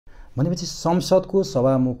भनेपछि संसदको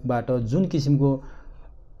सभामुखबाट जुन किसिमको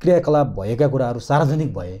क्रियाकलाप भएका कुराहरू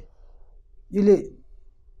सार्वजनिक भए यसले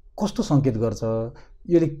कस्तो सङ्केत गर्छ?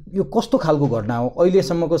 यो कस्तो खालको घटना हो?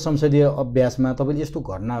 अहिलेसम्मको संसदीय अभ्यासमा तपाईँले यस्तो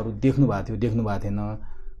घटनाहरू देख्नु भएको थिएन,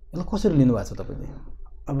 यसलाई कसरी लिनु भएको छ तपाईँले?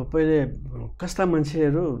 अब पहिले कस्ता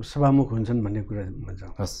मान्छेहरू सभामुख हुन्छन् भन्ने कुरा भन्छ।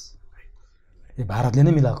 हस्, यो भारतले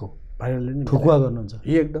नै मिलाएको, भारतले नै ठुकुवा गर्नुहुन्छ।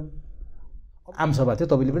 एकदम आम सभा थियो,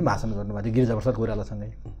 तपाईँले पनि भाषण गर्नुभएको थियो गिरिजाप्रसाद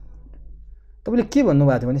कोइरालासँगै। तपाईँले के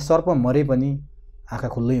भन्नुभएको थियो भने सर्प मरे पनि आँखा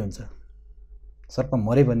खुल्लै हुन्छ, सर्प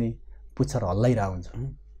मरे पनि पुच्छर हल्लाइरहेको हुन्छ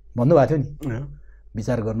भन्नुभएको थियो नि।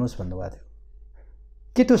 विचार गर्नुहोस् भन्नुभएको थियो।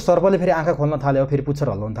 के त्यो सर्पले फेरि आँखा खोल्न थाल्यो, फेरि पुच्छर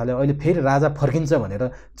हल्लाउन थाल्यो, अहिले फेरि राजा फर्किन्छ भनेर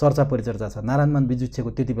चर्चा परिचर्चा छ। नारायण मान बिजुक्छेको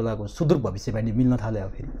त्यति बेलाको सुदूर भविष्यवाणी मिल्न थाल्यो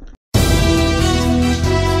फेरि।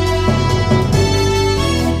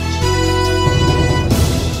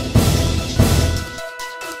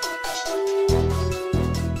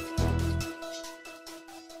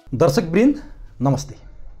 दर्शकवृन्द नमस्ते।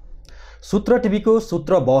 सूत्र टिभीको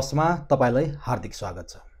सूत्र बहसमा तपाईलाई हार्दिक स्वागत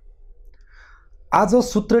छ। आज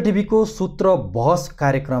सूत्र टिभीको सूत्र बहस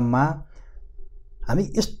कार्यक्रममा हामी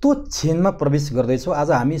यस्तो क्षणमा प्रवेश गर्दैछौँ।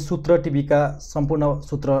 आज हामी सूत्र टिभीका सम्पूर्ण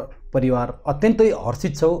सूत्र परिवार अत्यन्तै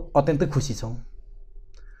हर्षित छौँ, अत्यन्तै खुसी छौँ।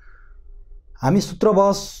 हामी सूत्र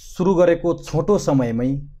बहस सुरु गरेको छोटो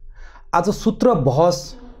समयमै आज सूत्र बहस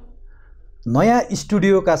नयाँ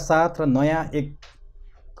स्टुडियोका साथ र नयाँ एक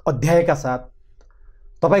अध्यायका साथ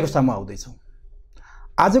तपाईको सामु आउँदैछौँ।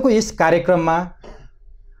 आजको यस कार्यक्रममा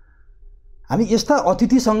हामी यस्ता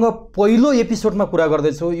अतिथिसँग पहिलो एपिसोडमा कुरा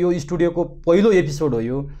गर्दैछौँ। यो स्टुडियोको पहिलो एपिसोड हो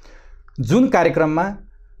यो, जुन कार्यक्रममा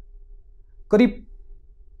करिब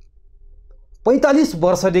 45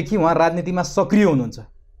 वर्षदेखि उहाँ राजनीतिमा सक्रिय हुनुहुन्छ।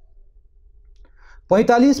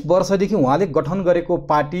 45 वर्षदेखि उहाँले गठन गरेको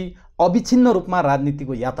पार्टी अविच्छिन्न रूपमा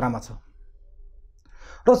राजनीतिको यात्रामा छ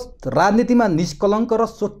र राजनीतिमा निष्कलङ्क र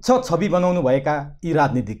स्वच्छ छवि बनाउनु भएका यी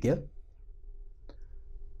राजनीतिज्ञ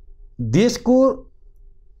देशको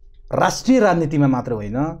राष्ट्रिय राजनीतिमा मात्र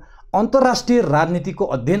होइन, अन्तर्राष्ट्रिय राजनीतिको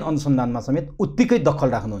अध्ययन अनुसन्धानमा समेत उत्तिकै दखल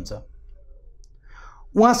राख्नुहुन्छ।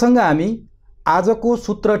 उहाँसँग हामी आजको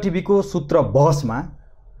सूत्र टिभीको सूत्र बहसमा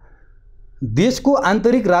देशको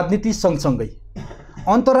आन्तरिक राजनीति सँगसँगै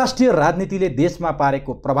अन्तर्राष्ट्रिय राजनीतिले देशमा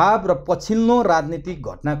पारेको प्रभाव र पछिल्लो राजनीतिक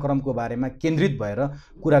घटनाक्रमको बारेमा केन्द्रित भएर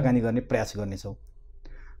कुराकानी गर्ने प्रयास गर्नेछौँ।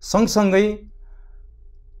 सँगसँगै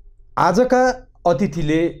आजका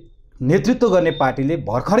अतिथिले नेतृत्व गर्ने पार्टीले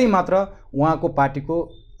भर्खरै मात्र उहाँको पार्टीको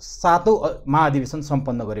 7औं महाधिवेशन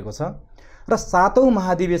सम्पन्न गरेको छ र 7औं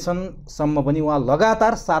महाधिवेशनसम्म पनि उहाँ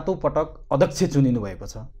लगातार 7औं पटक अध्यक्ष चुनिनु भएको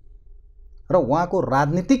छ र उहाँको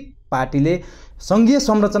राजनीतिक पार्टीले सङ्घीय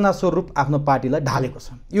संरचना स्वरूप आफ्नो पार्टीलाई ढालेको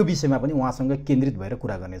छ। यो विषयमा पनि उहाँसँग केन्द्रित भएर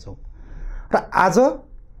कुरा गर्नेछौँ। र आज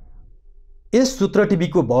यस सूत्र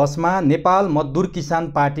टिभीको बहसमा नेपाल मजदुर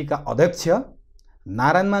किसान पार्टीका अध्यक्ष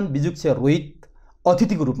नारायण मान बिजुक्छे रोहित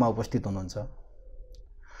अतिथिको रूपमा उपस्थित हुनुहुन्छ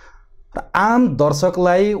र आम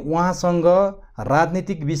दर्शकलाई उहाँसँग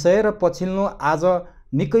राजनीतिक विषय र पछिल्लो आज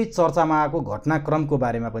निकै चर्चामा आएको घटनाक्रमको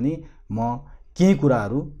बारेमा पनि म केही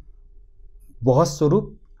कुराहरू बहस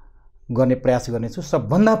स्वरूप गर्ने प्रयास गर्नेछु।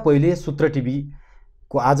 सबभन्दा पहिले सूत्र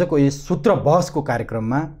टिभीको आजको यस सूत्र बहसको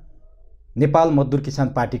कार्यक्रममा नेपाल मजदुर किसान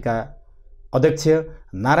पार्टीका अध्यक्ष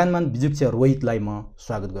नारायण मान बिजुक्छे रोहितलाई म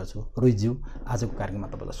स्वागत गर्छु। रोहितज्यू, आजको कार्यक्रममा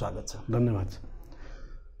तपाईँलाई स्वागत छ। धन्यवाद।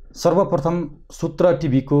 सर्वप्रथम सूत्र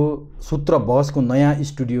टिभीको सूत्र बहसको नयाँ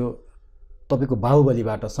स्टुडियो तपाईँको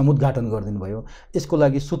बाहुबलीबाट समुद्घाटन गरिदिनु भयो। यसको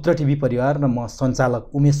लागि सूत्र टिभी परिवार र म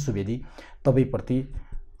सञ्चालक उमेश सुवेदी तपाईँप्रति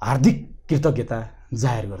हार्दिक कृतज्ञता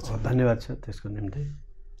जाहेर गर्छु। धन्यवाद छ त्यसको निम्ति।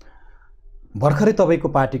 भर्खरै तपाईँको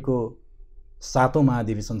पार्टीको 7औं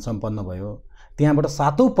महाधिवेशन सम्पन्न भयो, त्यहाँबाट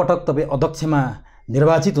 7औं पटक तपाईँ अध्यक्षमा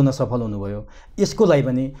निर्वाचित हुन सफल हुनुभयो। यसको लागि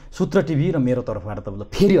पनि सूत्र टिभी र मेरो तर्फबाट तपाईँलाई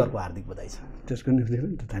फेरि अर्को हार्दिक बधाई छ। त्यसको निम्ति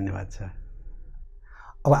पनि धन्यवाद छ।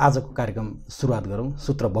 अब आजको कार्यक्रम सुरुवात गरौँ,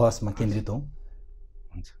 सूत्र बहसमा केन्द्रित हौँ।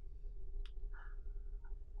 हुन्छ।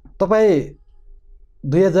 तपाईँ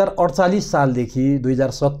 2048 सालदेखि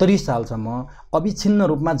 2070 सालसम्म अविच्छिन्न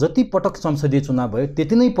रूपमा जति पटक संसदीय चुनाव भयो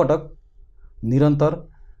त्यति नै पटक निरन्तर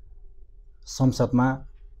संसदमा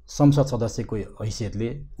संसद सदस्यको हैसियतले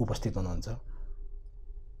उपस्थित हुनुहुन्छ।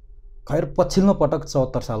 खैर पछिल्लो पटक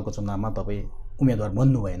 74 सालको चुनावमा तपाईँ उम्मेदवार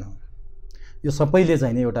बन्नु भएन। यो सबैले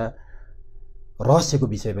चाहिँ नि एउटा रहस्यको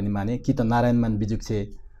विषय पनि माने। कि त नारायण मान बिजुक्छे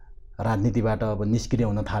राजनीतिबाट अब निष्क्रिय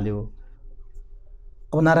हुन थाल्यो,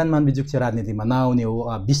 अब नारायण मान बिजुक्छे राजनीतिमा नआउने हो,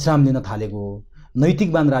 विश्राम लिन थालेको हो,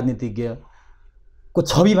 नैतिकवान राजनीतिज्ञको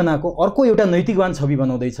छवि बनाएको अर्को एउटा नैतिकवान छवि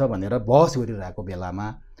बनाउँदैछ भनेर बहस गरिरहेको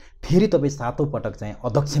बेलामा फेरि तपाईँ 7औं पटक चाहिँ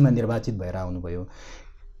अध्यक्षमा निर्वाचित भएर आउनुभयो।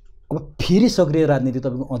 अब फेरि सक्रिय राजनीति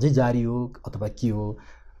तपाईँको अझै जारी हो अथवा के हो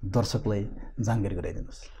दर्शकलाई जानकारी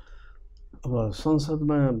गराइदिनुहोस्। अब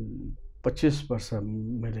संसदमा 25 वर्ष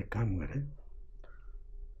मैले काम गरेँ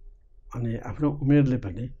अनि आफ्नो उमेरले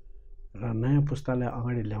पनि र नयाँ पुस्तालाई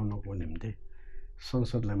अगाडि ल्याउनको निम्ति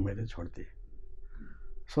संसदलाई मैले छोडिदिएँ।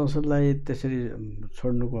 संसदलाई त्यसरी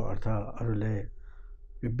छोड्नुको अर्थ अरूले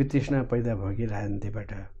यो वितृष्णा पैदा भयो कि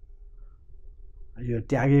राजनीतिबाट, यो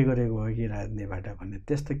त्यागे गरेको हो कि राजनीतिबाट भन्ने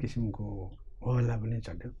त्यस्तो किसिमको होला पनि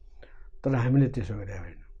चल्यो। तर हामीले त्यसो गरे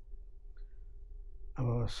होइन।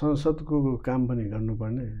 अब संसदको काम पनि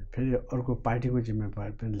गर्नुपर्ने, फेरि अर्को पार्टीको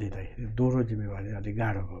जिम्मेवारी पनि लिँदाखेरि दोहोरो जिम्मेवारी अलिक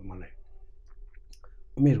गाह्रो भयो मलाई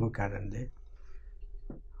उमेरको कारणले।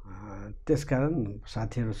 त्यसकारण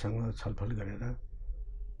साथीहरूसँग छलफल गरेर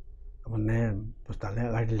अब नयाँ पुस्तालाई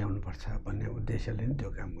अगाडि ल्याउनुपर्छ भन्ने उद्देश्यले नि त्यो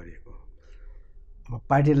काम गरिएको। अब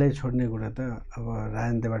पार्टीलाई छोड्ने कुरा त अब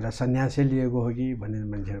राजनीतिबाट सन्यासै लिएको हो कि भन्ने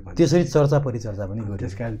मान्छेहरू भन्छ, त्यसरी चर्चा परिचर्चा पनि गर्यो।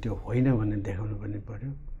 त्यसकारण त्यो होइन भन्ने देखाउनु पनि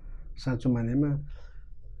पर्यो। साँचो मानेमा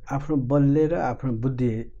आफ्नो बलले र आफ्नो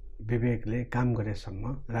बुद्धि विवेकले काम गरेसम्म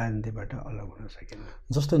राजनीतिबाट अलग हुन सकिन्न।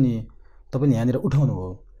 जस्तो नि तपाईले यहाँनिर उठाउनु हो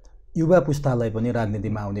युवा पुस्तालाई पनि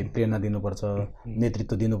राजनीतिमा आउने प्रेरणा दिनुपर्छ,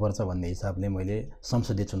 नेतृत्व दिनुपर्छ भन्ने हिसाबले मैले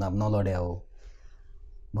संसदीय चुनाव नलड्या हो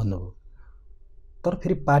भन्नुभयो। तर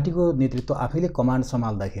फेरि पार्टीको नेतृत्व आफैले कमान्ड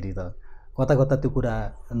सम्हाल्दाखेरि त कता कता त्यो कुरा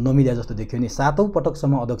नमिल्या जस्तो देखियो नि। 7औं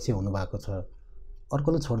पटकसम्म अध्यक्ष हुनुभएको छ,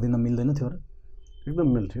 अर्कोले छोड्दिन मिल्दैन थियो र? एकदम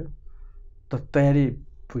मिल्थ्यो, तर तयारी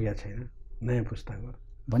पुगेको छैन नयाँ पुस्ताको।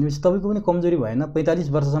 भनेपछि तपाईँको पनि कमजोरी भएन? 45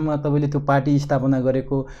 वर्षसम्म तपाईँले त्यो पार्टी स्थापना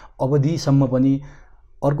गरेको अवधिसम्म पनि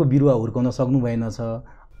अर्को बिरुवा हुर्काउन सक्नु भएन छ,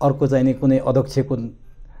 अर्को चाहिने कुनै अध्यक्षको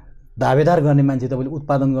दावेदार गर्ने मान्छे तपाईँले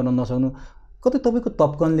उत्पादन गर्न नसक्नु, कतै तपाईँको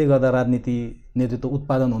तपकनले गर्दा राजनीति नेतृत्व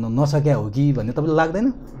उत्पादन हुन नसक्या हो कि भन्ने तपाईँलाई लाग्दैन?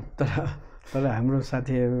 तर हाम्रो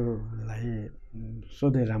साथीहरूलाई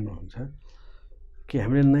सोधे राम्रो हुन्छ कि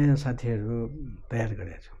हामीले नयाँ साथीहरू तयार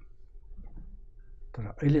गरेका छौँ, तर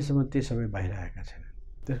अहिलेसम्म ती सबै बाहिर आएका छैनन्।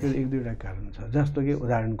 त्यसको एक दुईवटा कारण छ। जस्तो कि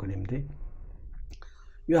उदाहरणको निम्ति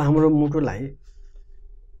यो हाम्रो मुटुलाई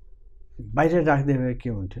बाहिर राखिदिए भए के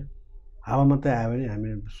हुन्थ्यो? हावा मात्रै आयो भने हामी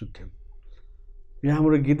सुत्थ्यौँ। यो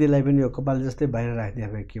हाम्रो गिद्धीलाई पनि यो कपाल जस्तै बाहिर राखिदिए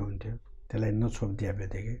भए के हुन्थ्यो? त्यसलाई नछोपिदिए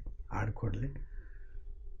भएदेखि हाडकोडले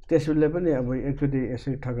त्यसले पनि अब एकचोटि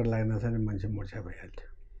यसै ठक्कर लाग्न छ भने मान्छे मुर्छा भइहाल्थ्यो।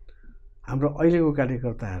 हाम्रो अहिलेको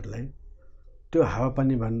कार्यकर्ताहरूलाई त्यो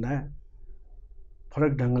हावापानी भन्दा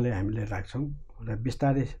फरक ढङ्गले हामीले राख्छौँ र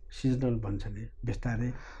बिस्तारै सिजनल भन्छ नि, बिस्तारै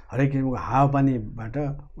हरेक किसिमको हावापानीबाट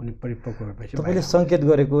उनी परिपक्व भएपछि तपाईँले सङ्केत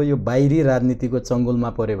गरेको यो बाहिरी राजनीतिको चङ्गुलमा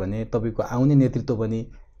पऱ्यो भने तपाईँको आउने नेतृत्व पनि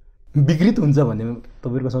विकृत हुन्छ भन्ने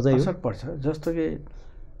तपाईँको सोचाइ हो? असर पर्छ। जस्तो कि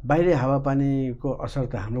बाहिरी हावापानीको असर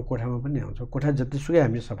त हाम्रो कोठामा पनि आउँछ। कोठा जतिसुकै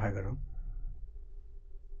हामी सफा गरौँ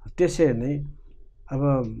त्यसै नै अब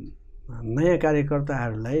नयाँ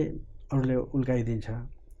कार्यकर्ताहरूलाई अरूले उल्काइदिन्छ।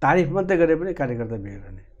 तारिफ मात्रै गरे पनि कार्यकर्ता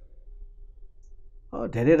बिग्रने,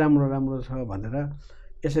 धेरै राम्रो राम्रो छ भनेर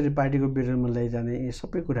यसरी पार्टीको विरोधमा लैजाने यी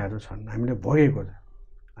सबै कुराहरू छन्, हामीले भोगेको छ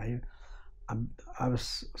है। अब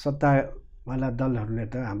सत्तावाला दलहरूले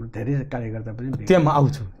त हाम्रो धेरै कार्यकर्ता पनि त्यहाँ म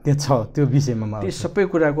आउँछु, त्यो छ त्यो विषयमा म ती सबै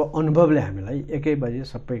कुराको अनुभवले हामीलाई एकै बजे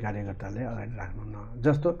सबै कार्यकर्ताले अगाडि राख्नु न।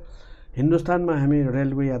 जस्तो हिन्दुस्तानमा हामी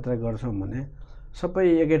रेलवे यात्रा गर्छौँ भने सबै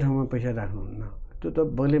एकै ठाउँमा पैसा राख्नुहुन्न, त्यो त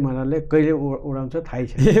बगले महाराजले कहिले उडाउँछ थाहै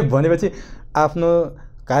छैन। भनेपछि आफ्नो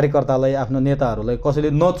कार्यकर्तालाई आफ्नो नेताहरूलाई कसैले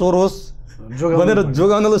नचोरोस् भनेर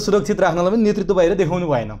जोगाउनलाई सुरक्षित राख्नलाई पनि नेतृत्व बाहिर देखाउनु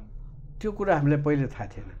भएन। त्यो कुरा हामीलाई पहिले थाहा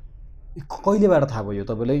थिएन। कहिलेबाट थाहा भयो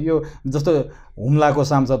तपाईँलाई? यो जस्तो हुम्लाको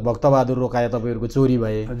सांसद भक्तबहादुर रोकाया तपाईँहरूको चोरी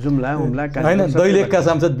भए, हुम्ला होइन, दैलेखका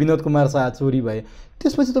सांसद विनोद कुमार शाह चोरी भए,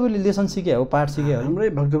 त्यसपछि तपाईँले लेसन सिके हो, पाठ सिके हो? हाम्रै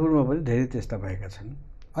भक्तपुरमा पनि धेरै त्यस्ता भएका छन्।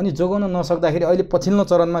 अनि जोगाउन नसक्दाखेरि अहिले पछिल्लो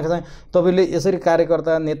चरणमा चाहिँ तपाईँले यसरी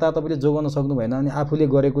कार्यकर्ता नेता तपाईँले जोगाउन सक्नु भएन अनि आफूले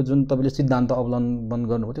गरेको जुन तपाईँले सिद्धान्त अवलम्बन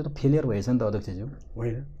गर्नुभयो त्यो त फेलियर भएछ नि त अध्यक्षज्यू?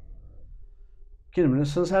 होइन, किनभने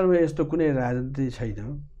संसारमा यस्तो कुनै राजनीति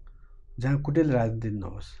छैन जहाँ कुटिल राजनीति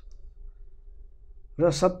नहोस् र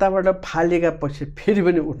सत्ताबाट फालेका पछि फेरि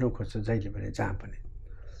पनि उठ्न खोज्छ जहिले पनि जहाँ पनि।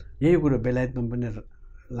 यही कुरो बेलायतमा पनि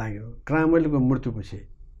लाग्यो। क्रामवेलको मृत्युपछि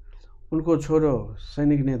उनको छोरो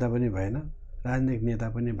सैनिक नेता पनि भएन, राजनीतिक नेता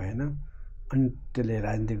पनि भएन, अनि त्यसले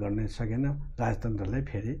राजनीति गर्न सकेन, राजतन्त्रलाई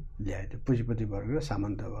फेरि ल्यायो त्यो पुँजीपति वर्ग र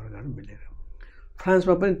सामन्त वर्गहरू मिलेर।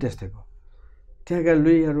 फ्रान्समा पनि त्यस्तै भयो। त्यहाँका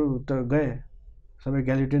लुईहरू त गए, सबै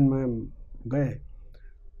ग्यालिटिनमा गए,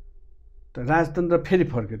 त राजतन्त्र फेरि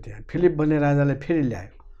फर्क्यो। त्यहाँ फिलिप भन्ने राजालाई फेरि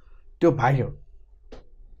ल्यायो, त्यो भाग्यो।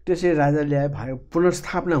 त्यसै राजा ल्यायो, भाग्यो,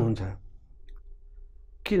 पुनर्स्थापना हुन्छ।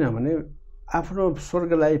 किनभने आफ्नो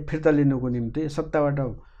स्वर्गलाई फिर्ता लिनुको निम्ति सत्ताबाट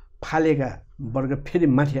फालेका वर्ग फेरि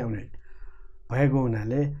माथि आउने भएको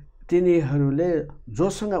हुनाले तिनीहरूले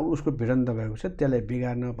जोसँग उसको भिडन्त भएको छ त्यसलाई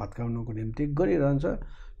बिगार्न भत्काउनको निम्ति गरिरहन्छ,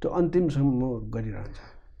 त्यो अन्तिमसम्म गरिरहन्छ।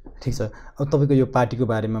 ठिक छ। अब तपाईँको यो पार्टीको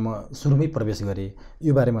बारेमा म सुरुमै प्रवेश गरेँ,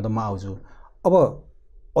 यो बारेमा त म आउँछु। अब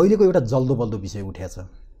अहिलेको एउटा जल्दो बल्दो विषय उठ्या छ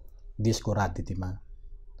देशको राजनीतिमा।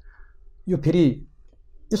 यो फेरि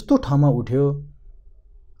यस्तो ठाउँमा उठ्यो,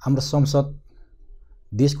 हाम्रो संसद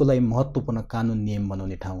देशको लागि महत्त्वपूर्ण कानुन नियम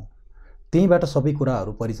बनाउने ठाउँ, त्यहीँबाट सबै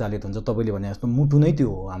कुराहरू परिचालित हुन्छ। तपाईँले भने जस्तो मुटु नै त्यो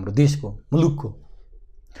हो हाम्रो देशको, मुलुकको।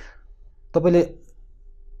 तपाईँले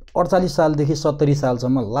 48 सालदेखि 70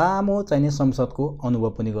 सालसम्म लामो चाहिने संसदको अनुभव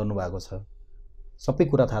पनि गर्नुभएको छ, सबै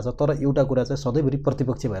कुरा थाहा छ। तर एउटा कुरा चाहिँ सधैँभरि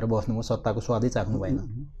प्रतिपक्ष भएर बस्नुभयो, सत्ताको स्वादै चाख्नु भएन।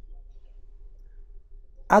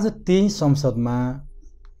 आज त्यही संसदमा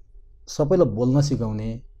सबैलाई बोल्न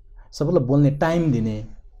सिकाउने, सबैलाई बोल्ने टाइम दिने,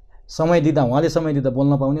 समय दिँदा उहाँले समय दिँदा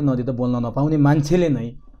बोल्न पाउने, नदिँदा बोल्न नपाउने मान्छेले नै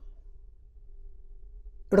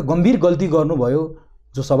एउटा गम्भीर गल्ती गर्नुभयो।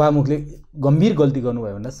 जो सभामुखले गम्भीर गल्ती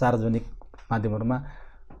गर्नुभयो भने सार्वजनिक माध्यमहरूमा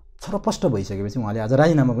छरपष्ट भइसकेपछि उहाँले आज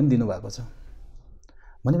राजीनामा पनि दिनुभएको छ।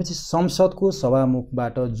 भनेपछि संसदको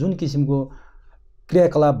सभामुखबाट जुन किसिमको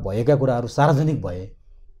क्रियाकलाप भएका कुराहरू सार्वजनिक भए,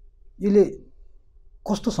 यसले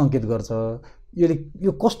कस्तो सङ्केत गर्छ?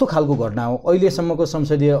 यो कस्तो खालको घटना हो? अहिलेसम्मको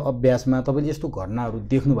संसदीय अभ्यासमा तपाईँले यस्तो घटनाहरू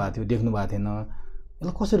देख्नु भएको थियो, देख्नु भएको थिएन,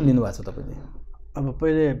 यसलाई कसरी लिनुभएको छ तपाईँले? अब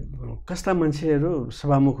पहिले कस्ता मान्छेहरू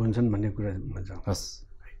सभामुख हुन्छन् भन्ने कुरा जाउँ। हस्,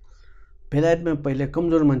 बेलायतमा पहिले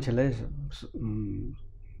कमजोर मान्छेलाई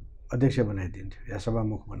अध्यक्ष बनाइदिन्थ्यो या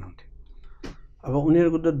सभामुख बनाउँथ्यो। अब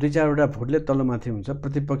उनीहरूको त 2-4वटा भोटले तलमाथि हुन्छ,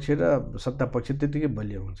 प्रतिपक्ष र सत्तापक्ष त्यतिकै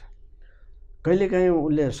बलियो हुन्छ। कहिलेकाहीँ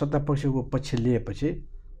उसले सत्तापक्षको पक्ष लिएपछि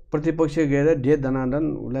प्रतिपक्ष गएर दनादन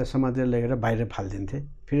उसलाई समातेर लगेर बाहिर फालिदिन्थे,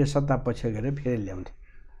 फेरि सत्तापक्ष गएर फेरि ल्याउँथे,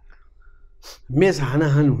 मेच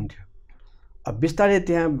हानाहान हुन्थ्यो। अब बिस्तारै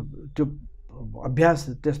त्यहाँ त्यो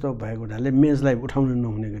अभ्यास त्यस्तो भएको हुनाले मेजलाई उठाउन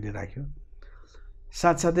नहुने गरी राख्यो।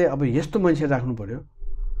 साथसाथै अब यस्तो मान्छे राख्नु पर्यो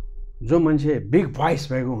जो मान्छे बिग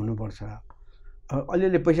भोइस भएको हुनुपर्छ। अब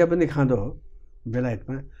अलिअलि पैसा पनि खाँदो हो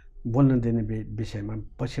बेलायतमा, बोल्न दिने विषयमा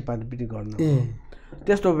पक्षपात पनि गर्नु।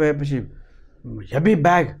 त्यस्तो भएपछि हेभी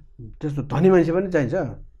ब्याग, त्यस्तो धनी मान्छे पनि चाहिन्छ,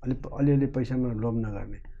 अलिअलि पैसामा लोभ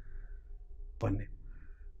नगर्ने भन्ने।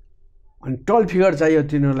 अनि टल फिगर चाहियो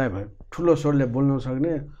तिनीहरूलाई, भयो ठुलो स्वरले बोल्न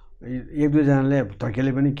सक्ने, 1-2जनाले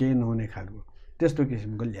धकेले पनि केही नहुने खालको, त्यस्तो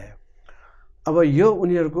किसिमको ल्यायो। अब यो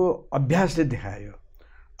उनीहरूको अभ्यासले देखायो।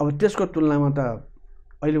 अब त्यसको तुलनामा त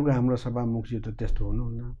अहिलेको हाम्रो सभामुखजी त त्यस्तो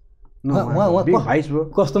हुनुहुन्न। बिग भाइस भयो,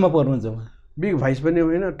 कस्तोमा पर्नुहुन्छ? बिग भाइस पनि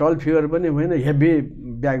होइन, टल फिगर पनि होइन, हेभी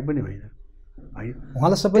ब्याग पनि होइन।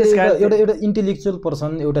 उहाँलाई सबैले एउटा इन्टेलेक्चुअल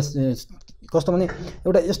पर्सन, एउटा कस्तो भने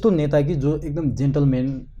एउटा यस्तो नेता कि जो एकदम जेन्टलम्यान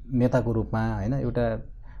नेताको रूपमा होइन, एउटा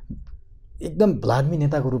एकदम भ्लाद्मी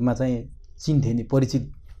नेताको रूपमा चाहिँ चिन्थे नि,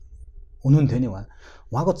 परिचित हुनुहुन्थ्यो नि।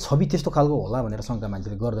 उहाँको छवि त्यस्तो खालको होला भनेर शङ्का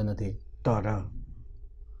मान्छेले गर्दैनथे।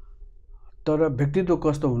 तर व्यक्तित्व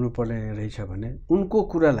कस्तो हुनुपर्ने रहेछ भने उनको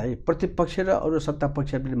कुरालाई प्रतिपक्ष र अरू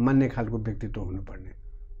सत्तापक्षले मान्ने खालको व्यक्तित्व हुनुपर्ने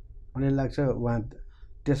मलाई लाग्छ। उहाँ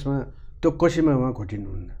त्यसमा त्यो कोसीमा उहाँ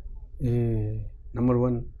घोटिनुहुन्न। नम्बर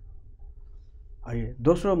 1।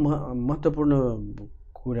 दोस्रो महत्त्वपूर्ण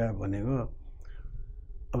कुरा भनेको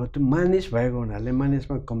अब त्यो मानिस भएको हुनाले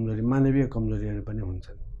मानिसमा कमजोरी, मानवीय कमजोरीहरू पनि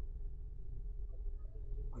हुन्छन्,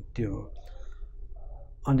 त्यो।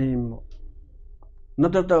 अनि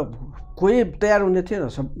नत्र त कोही तयार हुने थिएन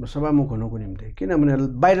सभामुख हुनुको निम्ति, किनभने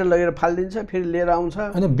बाहिर लगेर फालिदिन्छ, फेरि लिएर आउँछ।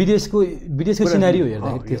 अनि विदेशको सिनारियो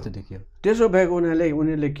हेर्दाखेरि त्यस्तो देखियो। त्यसो भएको हुनाले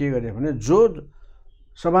उनीहरूले के गरे भने जो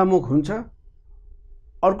सभामुख हुन्छ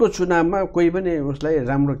अर्को चुनावमा कोही पनि उसलाई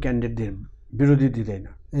राम्रो क्यान्डिडेट विरोधी दिँदैन,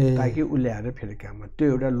 ताकि उसले आएर फेरि काममा। त्यो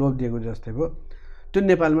एउटा लोभ दिएको जस्तै भयो। त्यो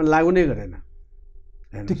नेपालमा लागु नै गरेन।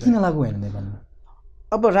 त्यो किन लागु भएन नेपालमा?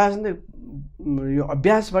 अब राजनीतिक यो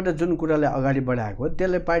अभ्यासबाट जुन कुरालाई अगाडि बढाएको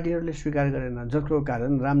त्यसलाई पार्टीहरूले स्वीकार गरेन, जसको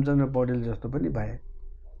कारण रामचन्द्र पौडेल जस्तो पनि भए।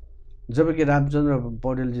 जबकि रामचन्द्र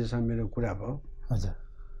पौडेलजीसँग मेरो कुरा भयो। हजुर।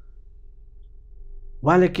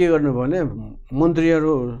 उहाँले के गर्नुभयो भने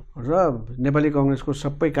मन्त्रीहरू र नेपाली कङ्ग्रेसको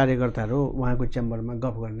सबै कार्यकर्ताहरू उहाँको च्याम्बरमा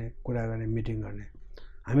गफ गर्ने, कुरा गर्ने, मिटिङ गर्ने।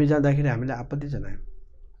 हामी जाँदाखेरि हामीले आपत्ति जनायौँ।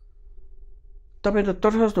 तपाईँ त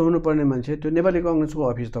तटस्थ हुनुपर्ने मान्छे, त्यो नेपाली कङ्ग्रेसको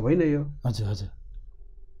अफिस त होइन यो। हजुर हजुर।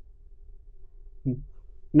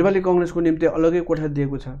 नेपाली कङ्ग्रेसको निम्ति अलग्गै कोठा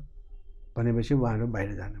दिएको छ भनेपछि उहाँहरू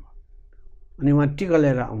बाहिर जानुभयो। अनि उहाँ टिका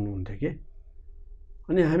लिएर आउनुहुन्थ्यो कि,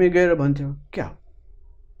 अनि हामी गएर भन्थ्यौँ क्या हो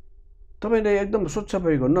तपाईँले एकदम स्वच्छ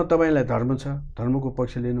भएको, न तपाईँलाई धर्म छ, धर्मको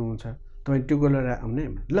पक्ष लिनुहुन्छ, तपाईँ टिको लगाएर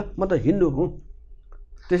आउने। ल म त हिन्दू हुँ,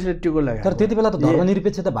 त्यसले टिको लगाएर। तर त्यति बेला त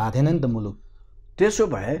धर्मनिरपेक्षता भएको थिएन नि त मुलुक। त्यसो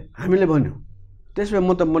भए हामीले भन्यौँ त्यसमा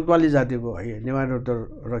म त मतवाली जातिको है, नेवारहरू त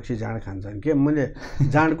रक्सी जाँड खान्छन् के, मैले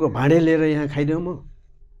जाँडको भाँडे लिएर यहाँ खाइदिउँ म?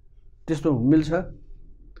 त्यस्तो मिल्छ?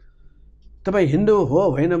 तपाईँ हिन्दू हो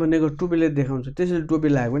होइन भनेको टोपीले देखाउँछ, त्यसरी टोपी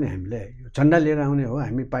लगाएको पनि हामीले झन्डा लिएर आउने हो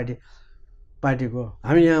हामी पार्टीको।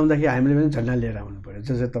 हामी यहाँ आउँदाखेरि हामीले पनि झन्डा लिएर आउनु पऱ्यो,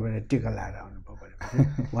 जस्तै तपाईँले टिका लगाएर आउनु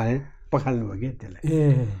पऱ्यो उहाँले पखाल्नु भयो कि त्यसलाई।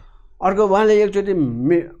 अर्को उहाँले एकचोटि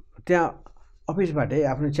त्यहाँ अफिसबाटै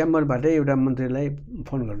आफ्नो च्याम्बरबाटै एउटा मन्त्रीलाई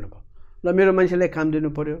फोन गर्नुभयो, ल मेरो मान्छेलाई काम दिनु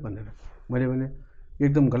पऱ्यो भनेर। मैले भने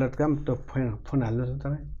एकदम गलत काम, त फोन हाल्नुहोस्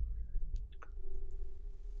न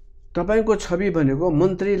तपाईँको छवि भनेको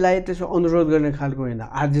मन्त्रीलाई त्यसो अनुरोध गर्ने खालको होइन,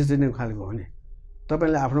 आदेश दिने खालको हो नि।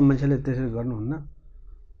 तपाईँले आफ्नो मान्छेले त्यसरी गर्नुहुन्न,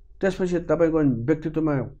 त्यसपछि तपाईँको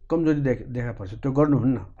व्यक्तित्वमा कमजोरी देखा पर्छ, त्यो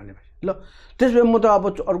गर्नुहुन्न भनेपछि ल त्यसपछि म त अब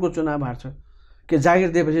अर्को चुनाव हार्छ के जागिर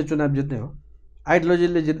दिएपछि चुनाव जित्ने हो,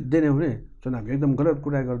 आइडियोलोजीले दिने हो भने चुनाव, एकदम गलत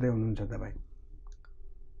कुरा गर्दै हुनुहुन्छ तपाईँ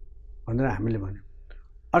भनेर हामीले भन्यो।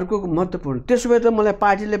 अर्को महत्त्वपूर्ण, त्यसो भए त मलाई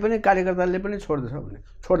पार्टीले पनि कार्यकर्ताले पनि छोड्दैछ भने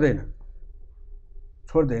छोड्दैन।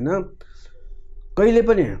 कहिले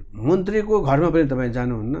पनि मन्त्रीको घरमा पनि तपाईँ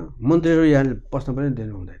जानुहुन्न, मन्त्रीहरू यहाँ पस्न पनि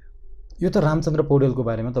दिनु हुँदैन। यो त रामचन्द्र पौडेलको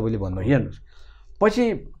बारेमा तपाईँले भन्नु, हेर्नुहोस् पछि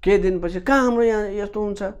केही दिनपछि कहाँ हाम्रो यहाँ यस्तो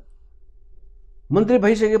हुन्छ, मन्त्री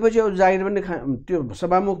भइसकेपछि अरू जागिर पनि त्यो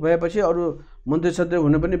सभामुख भएपछि अरू मन्त्री सदस्य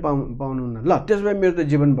हुन पनि पाउनुहुन्न। ल त्यसो भए मेरो त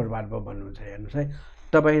जीवन बर्बाद भयो भन्नुहुन्छ। हेर्नुहोस् है,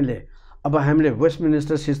 तपाईँले अब हामीले वेस्ट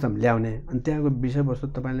मिनिस्टर सिस्टम ल्याउने अनि त्यहाँको विषयवस्तु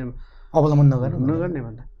तपाईँले अवलम्बन नगर्ने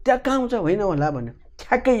भन्दा त्यहाँ कहाँ हुन्छ होइन होला भन्यो।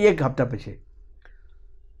 ठ्याक्कै एक हप्तापछि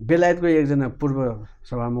बेलायतको एकजना पूर्व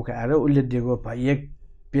सभामुख आएर उसले दिएको एक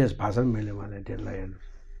पेज भाषण मैले उहाँलाई त्यसलाई हेर्नुहोस्।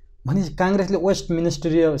 भनेपछि काङ्ग्रेसले वेस्ट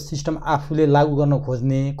मिनिस्टरीय सिस्टम आफूले लागू गर्न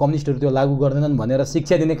खोज्ने, कम्युनिस्टहरू त्यो लागू गर्दैनन् भनेर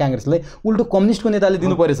शिक्षा दिने काङ्ग्रेसलाई उल्टो कम्युनिस्टको नेताले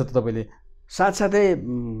दिनु परेछ त तपाईँले। साथसाथै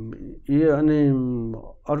यो अनि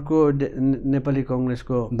अर्को नेपाली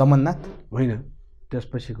कङ्ग्रेसको दमननाथ होइन,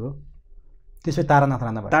 त्यसपछिको त्यसै तारानाथ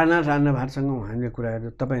राणाभाटसँग हामीले कुरा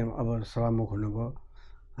गरेर तपाईँ अब सभामुख हुनुभयो,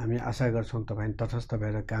 हामी आशा गर्छौँ तपाईँ तटस्थ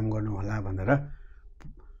भएर काम गर्नुहोला भनेर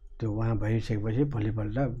त्यो उहाँ भइसकेपछि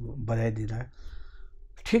भोलिपल्ट बधाई दिँदा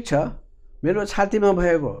ठिक छ, मेरो छातीमा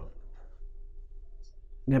भएको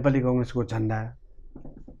नेपाली कङ्ग्रेसको झन्डा,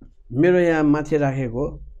 मेरो यहाँ माथि राखेको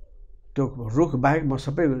त्यो रुख बाहेक म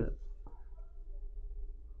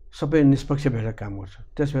सबै निष्पक्ष भएर काम गर्छु।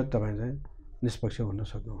 त्यसो भए तपाईँ चाहिँ निष्पक्ष हुन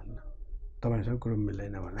सक्नुहुन्न, तपाईँसँग कुरो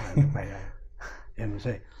मिल्दैन भनेर हामी पाइआयो। हेर्नुहोस्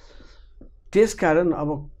है, त्यसकारण अब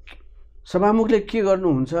सभामुखले के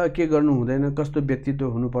गर्नुहुन्छ के गर्नु हुँदैन, कस्तो व्यक्तित्व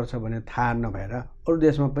हुनुपर्छ भने थाहा नभएर अरू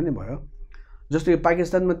देशमा पनि भयो, जस्तो कि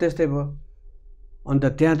पाकिस्तानमा त्यस्तै भयो। अन्त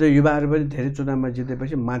त्यहाँ त युवाहरू पनि धेरै चुनावमा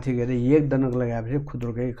जितेपछि माथि गएर एक दनक लगाएपछि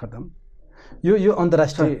खुद्रुकै खतम। यो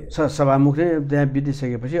अन्तर्राष्ट्रिय सभामुख नै त्यहाँ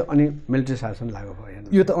बितिसकेपछि अनि मिलिट्री शासन लागु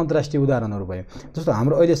भयो। यो त अन्तर्राष्ट्रिय उदाहरणहरू भयो। जस्तो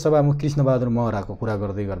हाम्रो अहिले सभामुख कृष्णबहादुर महराको कुरा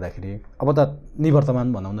गर्दै गर्दाखेरि अब त निवर्तमान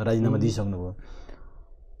भनौँ न, राजीनामा दिइसक्नुभयो।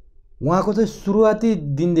 उहाँको चाहिँ सुरुवाती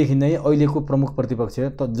दिनदेखि नै अहिलेको प्रमुख प्रतिपक्ष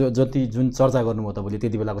जुन चर्चा गर्नुभयो तपाईँले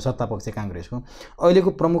त्यति बेलाको सत्तापक्ष काङ्ग्रेसको,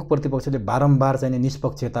 अहिलेको प्रमुख प्रतिपक्षले बारम्बार चाहिँ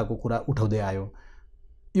निष्पक्षताको कुरा उठाउँदै आयो।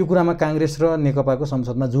 यो कुरामा काङ्ग्रेस र नेकपाको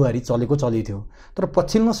संसदमा जुहारी चली थियो। तर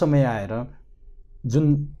पछिल्लो समय आएर जुन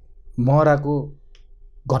महराको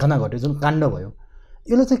घटना घट्यो, जुन काण्ड भयो,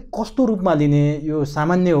 यसलाई चाहिँ कस्तो रूपमा लिने, यो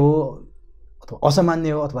सामान्य हो अथवा असामान्य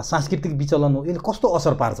हो अथवा सांस्कृतिक विचलन हो, यसले कस्तो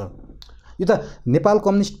असर पार्छ? यो त नेपाल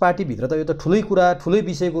कम्युनिस्ट पार्टीभित्र त यो त ठुलै कुरा, ठुलै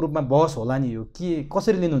विषयको रूपमा बहस होला नि। यो के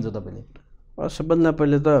कसरी लिनुहुन्छ तपाईँले? सबभन्दा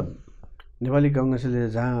पहिले त नेपाली कङ्ग्रेसले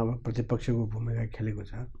जहाँ अब प्रतिपक्षको भूमिका खेलेको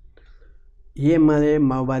छ, एमाले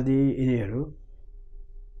माओवादी यिनीहरू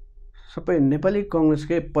सबै नेपाली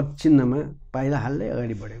कङ्ग्रेसकै पदचिन्हमा पाइला हाल्दै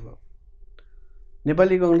अगाडि बढेको।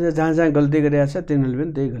 नेपाली कङ्ग्रेसले जहाँ जहाँ गल्ती गरेको छ तिनीहरूले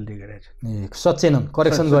पनि त्यही गल्ती गरेको छ, सचेनन्,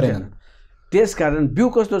 करेक्सन गरेनन्। त्यसकारण बिउ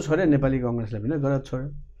कस्तो छोड्यो नेपाली कङ्ग्रेसले पनि गलत छोड्यो,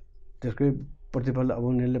 त्यसकै प्रतिफल अब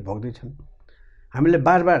उनीहरूले भोग्दैछन्। हामीले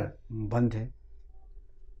बार बार भन्थे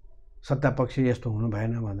सत्तापक्ष यस्तो हुनु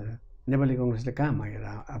भएन भनेर, नेपाली कङ्ग्रेसले कहाँ मागेर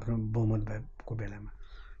आफ्नो बहुमत भएको बेलामा।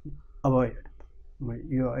 अब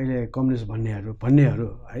यो अहिले कम्युनिस्ट भन्नेहरू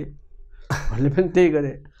है उहाँले पनि त्यही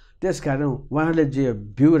गरे। त्यसकारण उहाँहरूले जे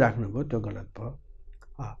भ्यू राख्नुभयो त्यो गलत भयो।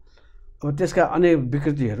 अब त्यसका अनेक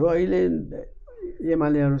विकृतिहरू अहिले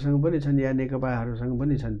एमालेहरूसँग पनि छन् या नेकपाहरूसँग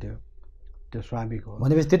पनि छन्, त्यो स्वाभाविक हो।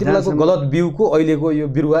 भनेपछि त्यति बेलाको गलत भ्यूको अहिलेको यो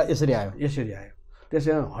बिरुवा यसरी आयो।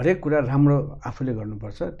 त्यसै हरेक कुरा राम्रो आफूले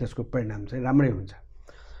गर्नुपर्छ, त्यसको परिणाम चाहिँ राम्रै हुन्छ।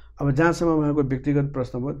 अब जहाँसम्म उहाँको व्यक्तिगत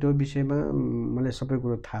प्रश्न भयो त्यो विषयमा मलाई सबै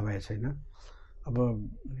कुरो थाहा भएको छैन। अब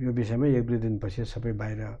यो विषयमा 1-2 दिनपछि सबै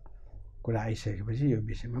बाहिर कुरा आइसकेपछि यो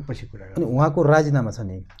विषयमा पछि कुरा गर्नु। अनि उहाँको राजीनामा छ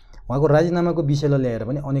नि, उहाँको राजीनामाको विषयलाई ल्याएर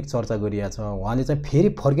पनि अनेक चर्चा गरिएको छ। उहाँले चाहिँ फेरि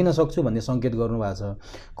फर्किन सक्छु भन्ने सङ्केत गर्नुभएको छ।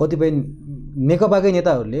 कतिपय नेकपाकै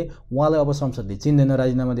नेताहरूले उहाँलाई अब संसदले चिन्दैन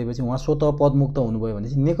राजीनामा दिएपछि, उहाँ स्वतः पदमुक्त हुनुभयो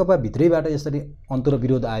भनेपछि नेकपा भित्रैबाट यसरी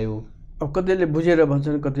अन्तर्विरोध आयो। अब कतिले बुझेर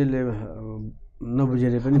भन्छन्, कतिले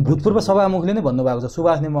नबुझेर पनि। भूतपूर्व सभामुखले नै भन्नुभएको छ,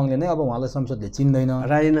 सुभाष नेमाङले नै अब उहाँलाई संसदले चिन्दैन।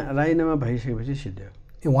 राजीनामा भइसकेपछि सिद्धियो,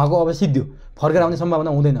 उहाँको अब सिद्धियो, फर्केर आउने सम्भावना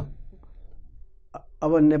हुँदैन।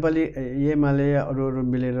 अब नेपाली एमाले अरू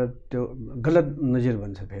मिलेर त्यो गलत नजिर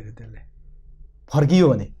भन्छ, फेरि त्यसले फर्कियो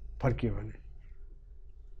भने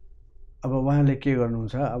अब उहाँले के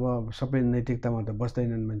गर्नुहुन्छ, अब सबै नैतिकतामा त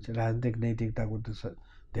बस्दैनन् मान्छे। राजनीतिक नैतिकताको त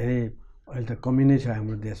धेरै अहिले त कमी नै छ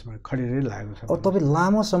हाम्रो देशमा, खडेरै लागेको छ। अब तपाईँ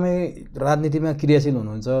लामो समय राजनीतिमा क्रियाशील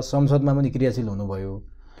हुनुहुन्छ, संसदमा पनि क्रियाशील हुनुभयो।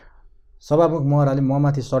 सभामुख महराले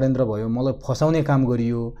ममाथि षड्यन्त्र भयो, मलाई फसाउने काम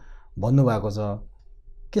गरियो भन्नुभएको छ।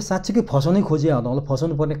 के साँच्चीकै फसाउनै खोजिया हो त? मलाई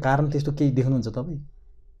फसाउनु पर्ने कारण त्यस्तो केही देख्नुहुन्छ तपाईँ?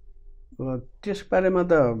 त्यस बारेमा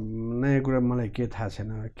त नयाँ कुरा मलाई के थाहा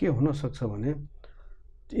छैन। के हुनसक्छ भने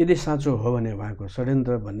यदि साँचो हो भने, उहाँको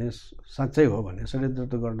षड्यन्त्र भन्ने साँच्चै हो भने, षड्यन्त्र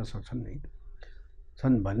त गर्न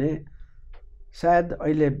छन् भने सायद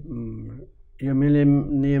अहिले यो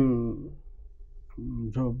मिलेनियम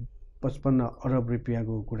जो 55 अरब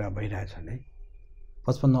रुपियाँको कुरा भइरहेछ नि।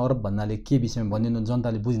 55 अरब भन्नाले के विषयमा भनिदिनु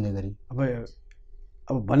जनताले बुझ्ने गरी?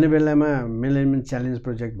 अब भन्ने बेलामा मिलेनियम च्यालेन्ज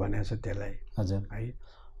प्रोजेक्ट भनेको छ त्यसलाई। हजुर है,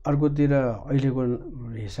 अर्कोतिर अहिलेको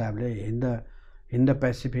हिसाबले हिन्द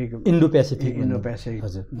पेसिफिक इन्डो पेसिफिक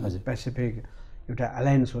एउटा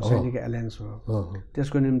एलायन्स हो, सैनिक एलायन्स हो।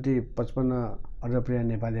 त्यसको निम्ति 55 अरब रुपियाँ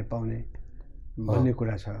नेपालले पाउने भन्ने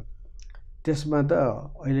कुरा छ। त्यसमा त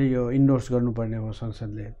अहिले यो इन्डोर्स गर्नुपर्ने हो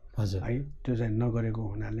संसदले। है, त्यो चाहिँ नगरेको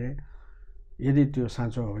हुनाले, यदि त्यो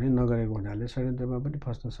साँचो हो भने नगरेको हुनाले षड्यन्त्रमा पनि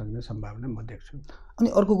फस्न सक्ने सम्भावना म देख्छु। अनि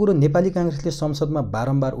अर्को कुरो, नेपाली काङ्ग्रेसले संसदमा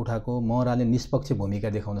बारम्बार उठाएको महराले निष्पक्ष भूमिका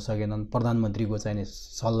देखाउन सकेनन्, प्रधानमन्त्रीको चाहिँ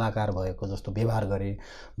सल्लाहकार भएको जस्तो व्यवहार गरे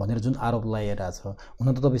भनेर जुन आरोप लगाइरहेको छ।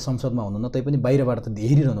 हुन त तपाईँ संसदमा हुनुहुन्न, तैपनि बाहिरबाट त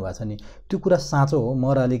हेरिरहनु भएको छ नि। त्यो कुरा साँचो हो?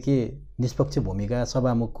 महराले के निष्पक्ष भूमिका,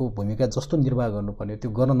 सभामुखको भूमिका जस्तो निर्वाह गर्नुपर्ने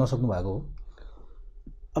त्यो गर्न नसक्नु भएको हो?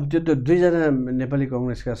 अब त्यो त दुईजना नेपाली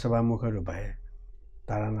कङ्ग्रेसका सभामुखहरू भए,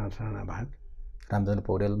 तारानाथ राणा भाट, रामचन्द्र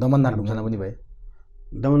पौडेल, दमननाथ ढुङ्गाना पनि भए।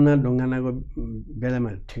 दमननाथ ढुङ्गानाको बेलामा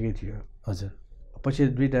ठिकै थियो। हजुर, पछि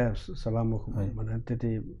दुईवटा सभामुख भने त्यति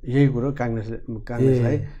यही कुरो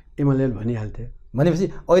काङ्ग्रेसलाई एमाले भनिहाल्थे। भनेपछि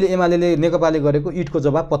अहिले एमाले नेकपाले गरेको इटको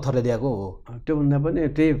जवाब पत्थरले दिएको हो। त्योभन्दा पनि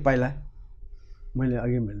त्यही पाइला मैले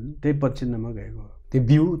अघि भने त्यही पदचिन्हमा गएको। त्यो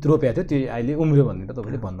बिउ रोपेको थियो, त्यो अहिले उम्रियो भनेर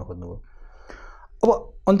तपाईँले भन्न खोज्नुभयो। अब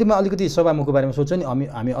अन्तिममा अलिकति सभामुखको बारेमा सोध्छ नि,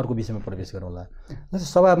 हामी अर्को विषयमा प्रवेश गरौँला।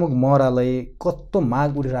 जस्तै सभामुख महरालाई कस्तो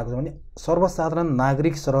माग उठिरहेको छ भने सर्वसाधारण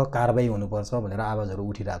नागरिक सरह कारबाही हुनुपर्छ भनेर आवाजहरू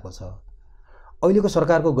उठिरहेको छ। अहिलेको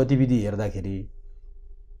सरकारको गतिविधि हेर्दाखेरि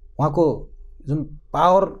उहाँको जुन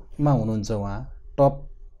पावरमा हुनुहुन्छ, उहाँ टप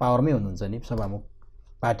पावरमै हुनुहुन्छ नि, सभामुख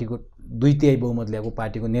पार्टीको 2/3 बहुमत ल्याएको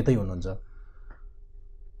पार्टीको नेतै हुनुहुन्छ।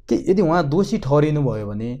 के यदि उहाँ दोषी ठहरिनु भयो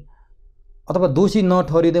भने अथवा दोषी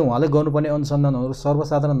नठहरिँदै उहाँले गर्नुपर्ने अनुसन्धानहरू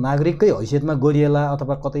सर्वसाधारण नागरिककै हैसियतमा गरिएला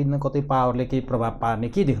अथवा कतै न कतै पावरले केही प्रभाव पार्ने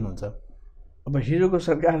के देख्नुहुन्छ? अब हिजोको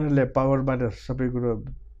सरकारहरूले पावरबाट सबै कुरो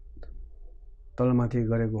तलमाथि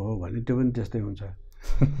गरेको हो भने त्यो पनि त्यस्तै हुन्छ।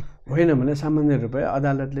 होइन भने सामान्य रूपमा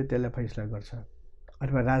अदालतले त्यसलाई फैसला गर्छ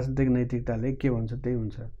अथवा राजनीतिक नैतिकताले के भन्छ त्यही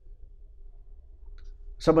हुन्छ।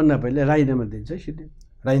 सबभन्दा पहिले राजीनामा दिन्छ, सिधै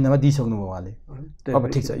राजीनामा दिइसक्नुभयो उहाँले। अब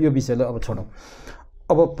ठिक छ, यो विषयलाई अब छोडौँ।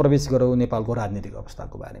 अब प्रवेश गरौँ नेपालको राजनीतिक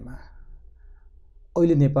अवस्थाको बारेमा।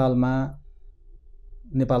 अहिले नेपालमा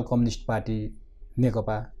नेपाल कम्युनिस्ट पार्टी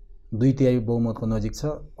नेकपा 2/3 बहुमतको नजिक छ,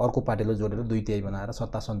 अर्को पार्टीलाई जोडेर 2/3 बनाएर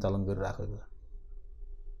सत्ता सञ्चालन गरिराखेको छ।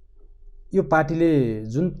 यो पार्टीले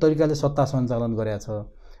जुन तरिकाले सत्ता सञ्चालन गरेको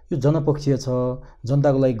छ यो जनपक्षीय छ,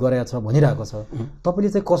 जनताको लागि गरेको छ भनिरहेको छ। तपाईँले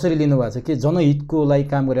चाहिँ कसरी लिनुभएको छ? के जनहितको लागि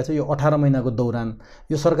काम गरेको छ? यो 18 महिनाको दौरान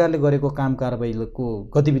यो सरकारले गरेको काम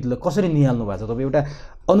कारबाहीको गतिविधिलाई कसरी निहाल्नु भएको छ तपाईँ एउटा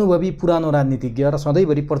अनुभवी पुरानो राजनीतिज्ञ र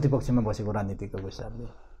सधैँभरि प्रतिपक्षमा बसेको राजनीतिज्ञको हिसाबले?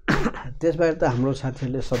 त्यसबारे त हाम्रो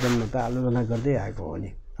साथीहरूले सदनमा त आलोचना गर्दै आएको हो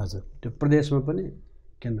नि। हजुर, त्यो प्रदेशमा पनि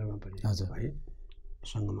केन्द्रमा पनि, हजुर, है,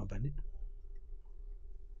 सङ्घमा पनि।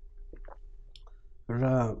 र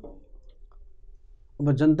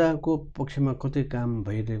अब जनताको पक्षमा कति काम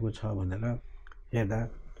भइरहेको छ भनेर हेर्दा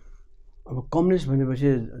अब कम्युनिस्ट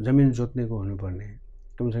भनेपछि जमिन जोत्नेको हुनुपर्ने,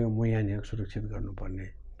 कमसेकम मुयानी हक सुरक्षित गर्नुपर्ने,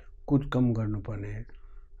 कुद कम गर्नुपर्ने,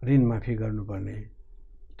 ऋण माफी गर्नुपर्ने,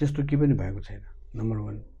 त्यस्तो के पनि भएको छैन, नम्बर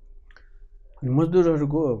 1। अनि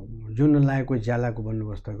मजदुरहरूको जुन लागेको ज्यालाको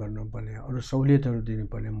बन्दोबस्त गर्नुपर्ने, अरू सहुलियतहरू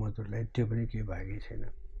दिनुपर्ने मजदुरलाई, त्यो पनि केही भएकै छैन।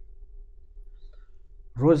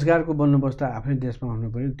 रोजगारको बन्दोबस्त आफ्नै देशमा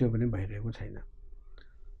हुनुपर्ने, त्यो पनि भइरहेको छैन।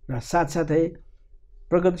 र साथसाथै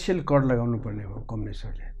प्रगतिशील कर लगाउनु पर्ने हो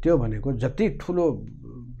कम्युनिस्टहरूले। त्यो भनेको जति ठुलो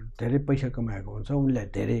धेरै पैसा कमाएको हुन्छ उनलाई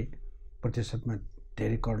धेरै प्रतिशतमा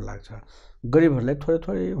धेरै कर लाग्छ, गरिबहरूलाई थोरै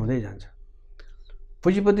थोरै हुँदै जान्छ।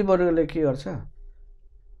 पुँजीपति वर्गले के गर्छ,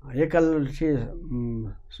 एका लट्ठी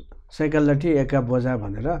साइकल लट्ठी एका बोझा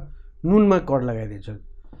भनेर नुनमा कर लगाइदिन्छ।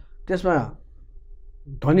 त्यसमा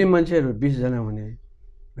धनी मान्छेहरू 20 जना हुने,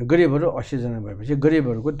 गरिबहरू 80 जना भएपछि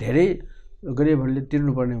गरिबहरूको धेरै गरिबहरूले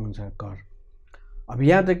तिर्नुपर्ने हुन्छ कर। अब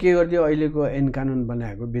यहाँ त के गरिदियो, अहिलेको ऐन कानुन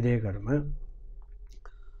बनाएको विधेयकहरूमा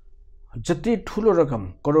जति ठुलो रकम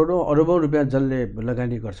करोडौँ अरबौँ रुपियाँ जसले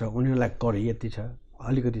लगानी गर्छ उनीहरूलाई कर यति छ,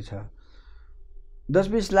 अलिकति छ।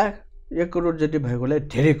 10-20 लाख 1 करोड जति भएकोलाई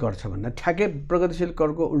धेरै कर छ भन्दा ठ्याक्कै प्रगतिशील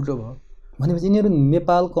करको उल्टो भयो। भनेपछि यिनीहरू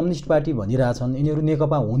नेपाल कम्युनिस्ट पार्टी भनिरहेछन्, यिनीहरू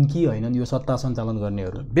नेकपा हुन् कि होइनन् यो सत्ता सञ्चालन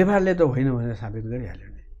गर्नेहरू? व्यवहारले त होइन भनेर साबित गरिहाल्यो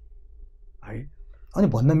नि है। अनि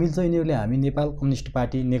भन्न मिल्छ यिनीहरूले हामी नेपाल कम्युनिस्ट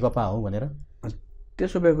पार्टी नेकपा हौ भनेर?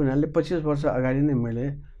 त्यसो भएको हुनाले 25 वर्ष अगाडि नै मैले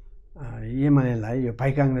एमालेलाई यो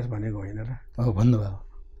भाइ काङ्ग्रेस भनेको होइन र भन्नुभयो,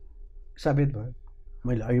 साबित भयो।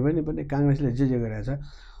 मैले अघि पनि काङ्ग्रेसले जे गरेछ,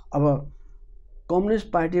 अब कम्युनिस्ट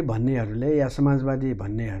पार्टी भन्नेहरूले या समाजवादी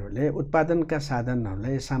भन्नेहरूले उत्पादनका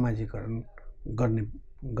साधनहरूलाई सामाजिकरण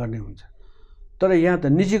गर्ने हुन्छ। तर यहाँ त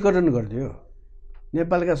निजीकरण गरिदियो,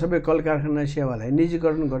 नेपालका सबै कल कारखाना सेवालाई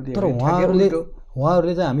निजीकरण गरिदियो। तर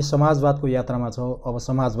उहाँहरूले चाहिँ हामी समाजवादको यात्रामा छौँ, अब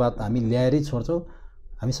समाजवाद हामी ल्याएरै छोड्छौँ,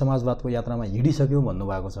 हामी समाजवादको यात्रामा हिँडिसक्यौँ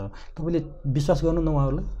भन्नुभएको छ। तपाईँले विश्वास गर्नु न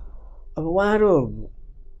उहाँहरूलाई? अब उहाँहरू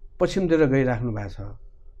पश्चिमतिर गइराख्नु भएको छ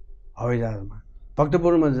हवाईजहाजमा,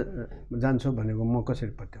 भक्तपुरमा जान्छु भनेको म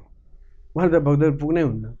कसरी पत्याउँ? उहाँहरू त भक्तपुर पुग्नै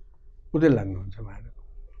हुन्न, उतै लाग्नुहुन्छ उहाँहरू।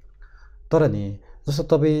 तर नि जस्तो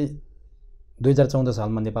तपाईँ 2014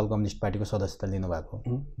 सालमा नेपाल कम्युनिस्ट पार्टीको सदस्यता लिनुभएको,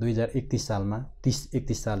 2031 सालमा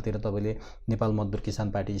 30-31 सालतिर तपाईँले नेपाल मजदुर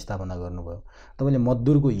किसान पार्टी स्थापना गर्नुभयो। तपाईँले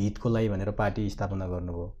मजदुरको हितको लागि भनेर पार्टी स्थापना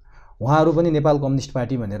गर्नुभयो। उहाँहरू पनि नेपाल कम्युनिस्ट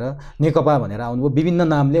पार्टी भनेर नेकपा भनेर आउनुभयो, विभिन्न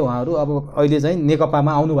नामले उहाँहरू अब अहिले चाहिँ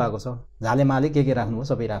नेकपामा आउनु भएको छ। झालेमाले के राख्नुभयो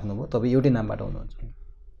सबै राख्नुभयो, तपाईँ एउटै नामबाट आउनुहुन्छ।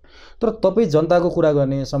 तर तपाईँ जनताको कुरा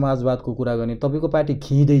गर्ने, समाजवादको कुरा गर्ने, तपाईँको पार्टी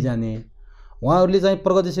खिँदै जाने, उहाँहरूले चाहिँ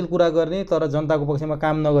प्रगतिशील कुरा गर्ने तर जनताको पक्षमा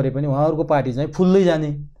काम नगरे पनि उहाँहरूको पार्टी चाहिँ फुल्दै जाने,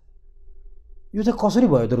 यो चाहिँ कसरी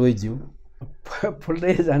भयो त रोहितज्यू?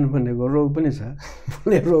 फुल्दै जानु भनेको रोग पनि छ,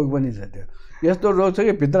 फुल्ने रोग पनि छ। त्यो यस्तो रोग छ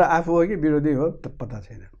कि भित्र आफू हो कि विरोधी हो त पत्ता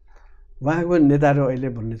छैन। उहाँको नेताहरू अहिले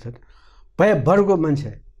भन्ने छ भयभरको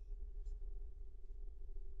मान्छे,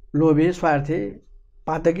 लोभी स्वार्थी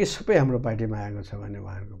पातकी सबै हाम्रो पार्टीमा आएको छ भन्ने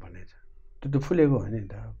उहाँहरूको भनाइ छ। त्यो त फुलेको हो नि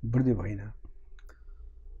त, वृद्धि भएन।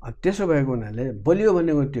 त्यसो भएको हुनाले बलियो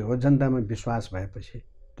भनेको त्यो हो, जनतामा विश्वास भएपछि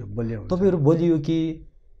त्यो बलियो हुन्छ। तपाईँहरू बलियो कि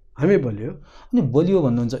हामी बलियो? अनि बलियो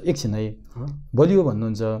भन्नुहुन्छ, एकछिन है, बलियो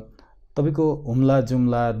भन्नुहुन्छ, तपाईँको हुम्ला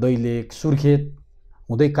जुम्ला दैलेख सुर्खेत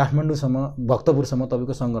हुँदै काठमाडौँसम्म भक्तपुरसम्म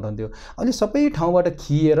तपाईँको सङ्गठन थियो। अहिले सबै ठाउँबाट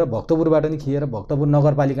खिएर भक्तपुरबाट नि खिएर भक्तपुर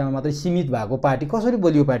नगरपालिकामा मात्रै सीमित भएको पार्टी कसरी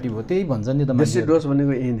बलियो पार्टी भयो? त्यही भन्छन् नि त बेसी डोज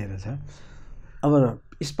भनेको यहीँनिर छ। अब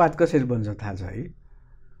इस्पात कसरी बन्छ थाहा छ है?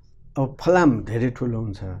 अब फलाम धेरै ठुलो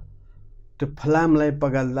हुन्छ, त्यो फलामलाई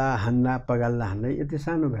पगाल्दा हान्दा यति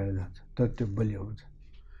सानो भएर जान्छ, तर त्यो बलियो हुन्छ।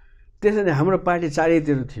 त्यसैले हाम्रो पार्टी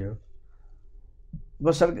चारैतिर थियो।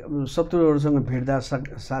 अब शत्रुहरूसँग भिड्दा,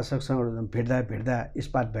 शासकसँग भिड्दा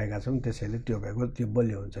इस्पात भएका छौँ, त्यसैले त्यो भएको त्यो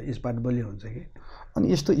बलियो हुन्छ, इस्पात बलियो हुन्छ कि। अनि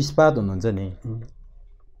यस्तो इस्पात हुनुहुन्छ नि,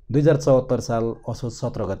 2074 साल असोज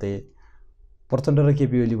 17 गते प्रचण्ड र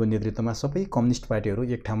केपी ओलीको नेतृत्वमा सबै कम्युनिस्ट पार्टीहरू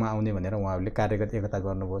एक ठाउँमा आउने भनेर उहाँहरूले कार्यगत एकता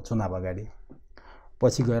गर्नुभयो चुनाव अगाडि।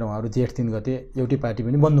 पछि गएर उहाँहरू जेठ 3 गते एउटै पार्टी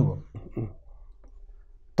पनि बन्नुभयो।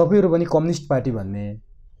 तपाईँहरू पनि कम्युनिस्ट पार्टी भन्ने,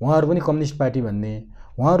 उहाँहरू पनि कम्युनिस्ट पार्टी भन्ने,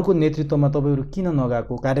 उहाँहरूको नेतृत्वमा तपाईँहरू किन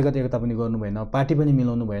नगएको? कार्यगत एकता पनि गर्नु भएन, पार्टी पनि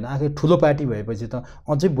मिलाउनु भएन। आखिर ठुलो पार्टी भएपछि त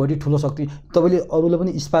अझै बढी ठुलो शक्ति तपाईँले अरूलाई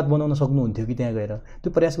पनि इस्पात बनाउन सक्नुहुन्थ्यो कि त्यहाँ गएर,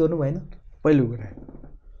 त्यो प्रयास गर्नु भएन? पहिलो कुरा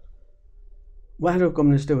उहाँहरू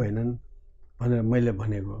कम्युनिस्टै भएनन् भनेर मैले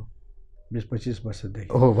भनेको 20-25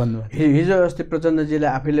 वर्षदेखि हो भन्नु। हिजो अस्ति प्रचण्डजीले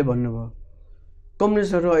आफैले भन्नुभयो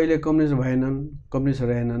कम्युनिस्टहरू अहिले कम्युनिस्ट भएनन्, कम्युनिस्ट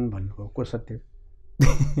रहेनन् भन्नुभयो। को सत्य?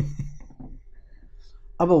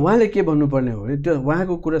 अब उहाँले के भन्नुपर्ने हो भने त्यो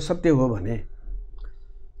उहाँको कुरा सत्य हो भने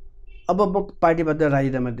अब म पार्टीबाट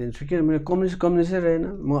राजीनामा दिन्छु, किनभने कम्युनिस्टै रहेन,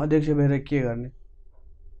 म अध्यक्ष भएर के गर्ने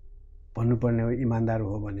भन्नुपर्ने हो। इमान्दार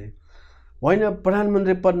हो भने होइन,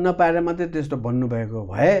 प्रधानमन्त्री पद नपाएर मात्रै त्यस्तो भन्नुभएको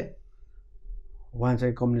भए उहाँ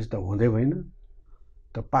चाहिँ कम्युनिस्ट त हुँदै होइन,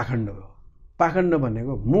 त पाखण्ड हो। पाखण्ड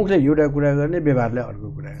भनेको मुखले एउटा कुरा गर्ने, व्यवहारले अर्को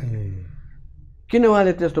कुरा गर्ने। किन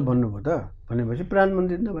उहाँले त्यस्तो भन्नुभयो त भनेपछि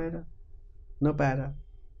प्रधानमन्त्री नपाएर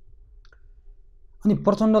अनि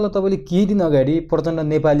प्रचण्डलाई तपाईँले केही दिन अगाडि प्रचण्ड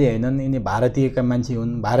नेपाली होइनन्, यिनी भारतीयका मान्छे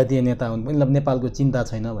हुन्, भारतीय नेता हुन्, यिनीलाई नेपालको चिन्ता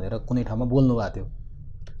छैन भनेर कुनै ठाउँमा बोल्नु भएको थियो।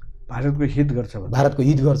 भारतको हित गर्छ, भारतको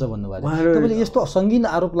हित गर्छ भन्नुभएको थियो। तपाईँले यस्तो सङ्गीन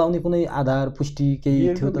आरोप लाउने कुनै आधार पुष्टि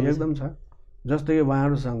केही थियो त? एकदम छ। जस्तो कि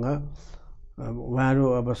उहाँहरू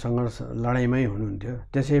अब सङ्घर्ष लडाइँमै हुनुहुन्थ्यो,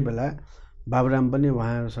 त्यसै बेला बाबुराम पनि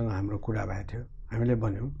उहाँहरूसँग हाम्रो कुरा भएको थियो। हामीले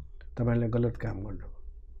भन्यौँ तपाईँहरूले गलत काम गर्नु,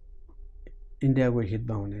 इन्डियाको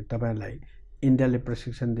हितमा हुने, तपाईँहरूलाई इन्डियाले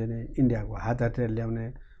प्रशिक्षण दिने, इन्डियाको हात हतियार ल्याउने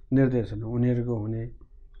निर्देशन उनीहरूको हुने।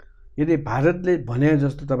 यदि भारतले भने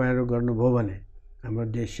जस्तो तपाईँहरू गर्नुभयो भने हाम्रो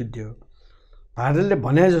देश सिद्धियो, भारतले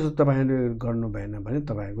भने जस्तो तपाईँहरू गर्नु भएन भने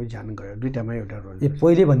तपाईँहरूको ज्यान गयो। दुईटामा एउटा रोल।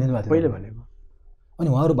 पहिले भनिदिनु भएको थियो? पहिले भनेको। अनि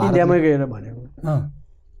उहाँहरू इन्डियामै गएर भनेको।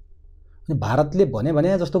 अनि भारतले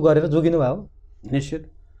भने जस्तो गरेर जोगिनु भयो? निश्चित।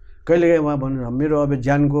 कहिलेकाहीँ उहाँ भन्नु मेरो अब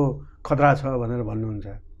ज्यानको खतरा छ भनेर भन्नुहुन्छ।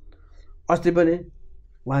 अस्ति पनि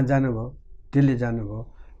उहाँ जानुभयो, दिल्ली जानुभयो,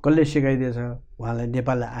 कसले सिकाइदिएछ उहाँलाई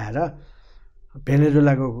नेपाल आएर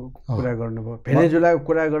भेनेजुलाको कुरा गर्नुभयो। भेनेजुलाको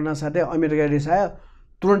कुरा गर्न साथै अमेरिका रिसायो,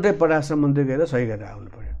 तुरन्तै परराष्ट्र मन्त्री गएर सही गरेर आउनु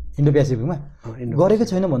पर्यो। इन्डो पेसिफिकमा गरेकै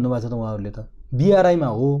छैन भन्नुभएको छ त उहाँहरूले त। बिआरआईमा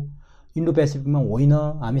हो, इन्डो पेसिफिकमा होइन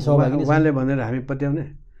हामी सहभागी। उहाँले भनेर हामी पत्याउने,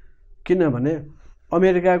 किनभने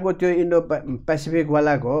अमेरिकाको त्यो इन्डो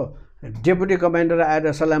पेसिफिकवालाको डेपुटी कमान्डर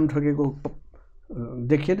आएर सलाम ठोकेको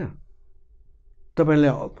देखिएन? तपाईँले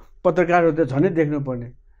पत्रकारहरू त झनै देख्नुपर्ने।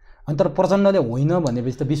 अनि तर प्रचण्डले होइन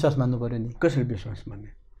भनेपछि त विश्वास मान्नु पऱ्यो नि। कसरी विश्वास मान्ने?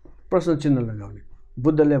 प्रश्न चिन्ह लगाउने।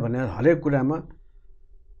 बुद्धले भने हरेक कुरामा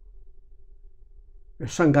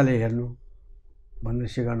शङ्काले हेर्नु भनेर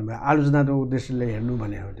सिकाउनु भयो, आलोचनात्मक उद्देश्यले हेर्नु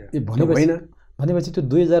भने हो त्यो। होइन भनेपछि त्यो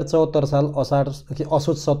 2074 साल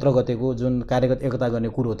असोज 17 गतेको जुन कार्यगत एकता गर्ने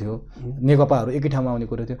कुरो थियो, नेकपाहरू एकै ठाउँमा आउने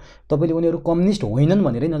कुरो थियो, तपाईँले उनीहरू कम्युनिस्ट होइनन्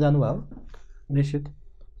भनेरै नजानु भयो? निश्चित।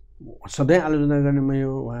 सधैँ आलोचना गर्ने मै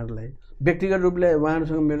हो उहाँहरूलाई। व्यक्तिगत रूपले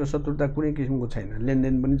उहाँहरूसँग मेरो शत्रुता कुनै किसिमको छैन,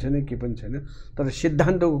 लेनदेन पनि छैन, के पनि छैन। तर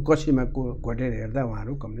सिद्धान्तको कसीमा घटेर हेर्दा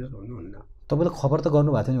उहाँहरू कम्युनिस्ट हुनुहुन्न। तपाईँले खबर त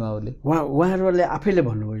गर्नुभएको थियो नि उहाँहरूले? उहाँहरूले आफैले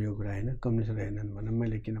भन्नुभयो यो कुरा होइन, कम्युनिस्ट रहेनन् भनेर।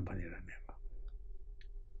 मैले किन भनिरहने अब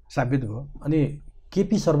साबित भयो। अनि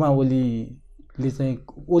केपी शर्मा ओलीलाई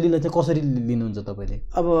चाहिँ कसरी लिनुहुन्छ तपाईँले?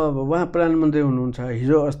 अब उहाँ प्रधानमन्त्री हुनुहुन्छ।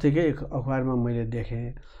 हिजो अस्तिकै अखबारमा मैले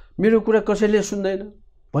देखेँ मेरो कुरा कसैले सुन्दैन,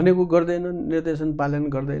 भनेको गर्दैन, निर्देशन पालन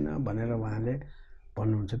गर्दैन भनेर उहाँले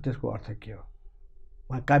भन्नुहुन्छ। त्यसको अर्थ के हो?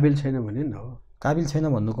 उहाँ काबिल छैन भने न हो। काबिल छैन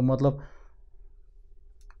भन्नुको मतलब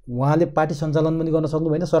उहाँले पार्टी सञ्चालन पनि गर्न सक्नु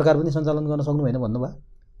भएन, सरकार पनि सञ्चालन गर्न सक्नु भएन भन्नुभयो?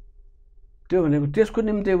 त्यो भनेको त्यसको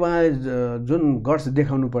निम्ति उहाँले जुन गट्स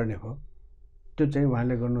देखाउनु पर्ने हो त्यो चाहिँ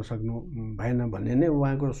उहाँले गर्न सक्नु भएन भन्ने नै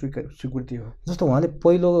उहाँको स्वीकृति हो। जस्तो उहाँले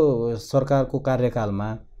पहिलो सरकारको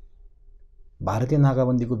कार्यकालमा भारतीय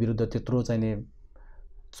नाकाबन्दीको विरुद्ध त्यत्रो चाहिने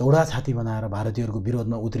चौडा छाती बनाएर भारतीयहरूको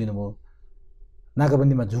विरोधमा उत्रिनुभयो,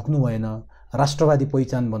 नाकाबन्दीमा झुक्नु भएन, राष्ट्रवादी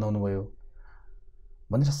पहिचान बनाउनु भयो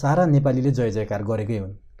भनेर सारा नेपालीले जय जयकार गरेकै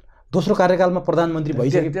हुन्। दोस्रो कार्यकालमा प्रधानमन्त्री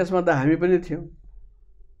भइसके त्यसमा त हामी पनि थियौँ।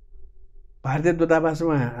 भारतीय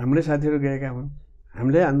दूतावासमा हाम्रै साथीहरू गएका हुन्,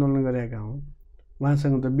 हामीले आन्दोलन गरेका हौँ।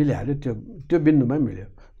 उहाँसँग त मिलिहाल्यो, त्यो बिन्दुमा मिल्यो।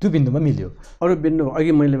 त्यो बिन्दुमा मिल्यो। अरू बिन्दु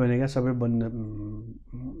अघि मैले भनेका सबै बन्द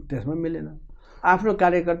त्यसमा मिलेन। आफ्नो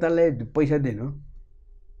कार्यकर्तालाई पैसा दिनु,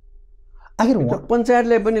 आखिर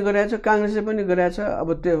पञ्चायतले पनि गरेको छ, काङ्ग्रेसले पनि गरेको छ। अब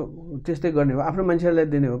त्यो त्यस्तै गर्ने हो, आफ्नो मान्छेहरूलाई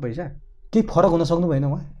दिने हो पैसा। केही फरक हुन सक्नु भएन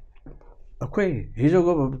उहाँ? खोइ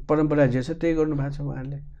हिजोको परम्परा जे छ त्यही गर्नु भएको छ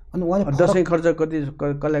उहाँहरूले। अनि उहाँले दसैँ खर्च कति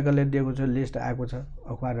कसलाई दिएको छ लिस्ट आएको छ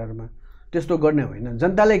अखबारहरूमा, त्यस्तो गर्ने होइन।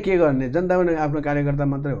 जनताले के गर्ने? जनता पनि आफ्नो कार्यकर्ता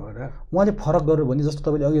मात्रै हो र। उहाँले फरक गर्नु भने जस्तो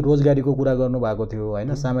तपाईँले अघि रोजगारीको कुरा गर्नुभएको थियो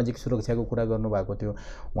होइन, सामाजिक सुरक्षाको कुरा गर्नुभएको थियो,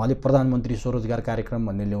 उहाँले प्रधानमन्त्री स्वरोजगार कार्यक्रम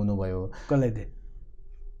भन्ने ल्याउनु भयो। कसलाई दिए?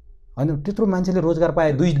 होइन त्यत्रो मान्छेले रोजगार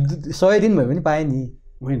पाए, 100 दिन भयो भने पाए नि।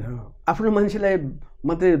 होइन आफ्नो मान्छेलाई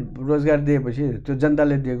मात्रै रोजगार दिएपछि त्यो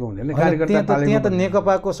जनताले दिएको हुँदैन। कार्यकर्ता त्यहाँ त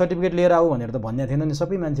नेकपाको सर्टिफिकेट लिएर आऊ भनेर त भन्ने थिएन नि,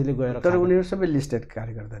 सबै मान्छेले गएर। तर उनीहरू सबै लिस्टेड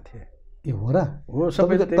कार्यकर्ता थिए। ए हो र? हो,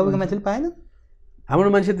 सबै। तपाईँको मान्छेले पाएन? हाम्रो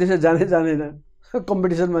मान्छे त्यसै जाँदैन,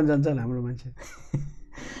 कम्पिटिसनमा जान्छन् हाम्रो मान्छे।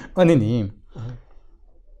 अनि नि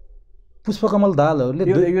पुष्पकमल दाहालहरूले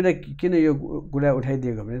एउटा किन यो कुरा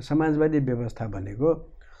उठाइदिएको भने समाजवादी व्यवस्था भनेको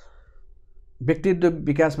व्यक्तित्व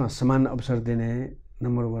विकासमा समान अवसर दिने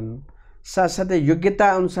नम्बर 1, साथसाथै योग्यता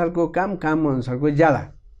अनुसारको काम अनुसारको ज्याला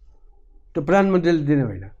त्यो प्रधानमन्त्रीले दिने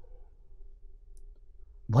होइन।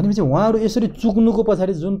 भनेपछि उहाँहरू यसरी चुक्नुको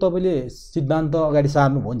पछाडि जुन तपाईँले सिद्धान्त अगाडि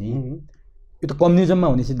सार्नुभयो नि, यो त कम्युनिजममा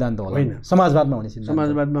हुने सिद्धान्त होला होइन, समाजवादमा हुने सिद्धान्त।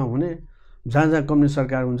 समाजवादमा हुने, जहाँ कम्युनिस्ट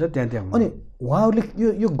सरकार हुन्छ त्यहाँ अनि उहाँहरूले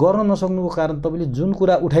यो गर्न नसक्नुको कारण तपाईँले जुन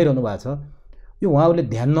कुरा उठाइरहनु भएको छ यो उहाँहरूले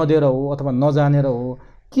ध्यान नदिएर हो अथवा नजानेर हो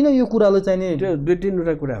किन यो कुरालाई चाहिँ नि त्यो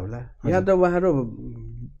 2-3 कुरा होला। यहाँ त उहाँहरू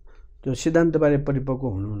त्यो सिद्धान्तबारे परिपक्व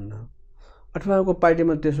हुनुहुन्न, अथवा उहाँको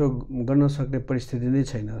पार्टीमा त्यसो गर्न सक्ने परिस्थिति नै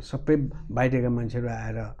छैन। सबै बाहिरका मान्छेहरू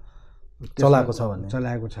आएर चलाएको छ भन्ने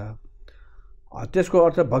चलाएको छ। त्यसको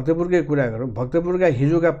अर्थ भक्तपुरकै कुरा गरौँ, भक्तपुरका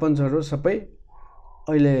हिजोका पञ्चहरू सबै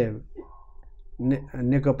अहिले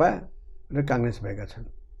नेकपा र काङ्ग्रेस भएका छन्।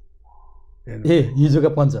 हिजोका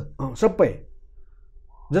पञ्च सबै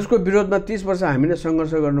जसको विरोधमा 30 वर्ष हामीले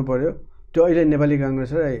सङ्घर्ष गर्नु पर्यो, त्यो अहिले नेपाली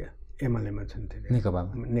काङ्ग्रेस र एमालेमा छन्,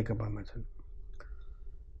 नेकपामा छन्।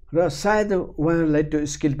 र सायद उहाँहरूलाई त्यो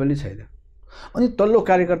स्किल पनि छैन। अनि तल्लो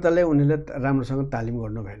कार्यकर्तालाई उनीहरूले राम्रोसँग तालिम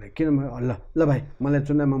गर्नु भएन। किनभने ल भाइ मलाई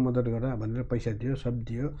चुनावमा मद्दत गर भनेर पैसा दियो, सब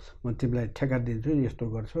दियो, म तिमीलाई ठेक्का दिन्छु, यस्तो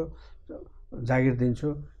गर्छु, जागिर दिन्छु,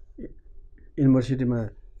 युनिभर्सिटीमा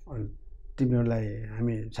तिमीहरूलाई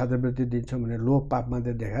हामी छात्रवृत्ति दिन्छौँ भने लोभ पाप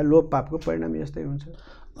मात्रै देखायो। लोभ पापको परिणाम यस्तै हुन्छ।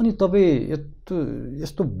 अनि तपाईँ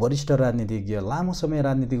यस्तो वरिष्ठ राजनीतिज्ञ, लामो समय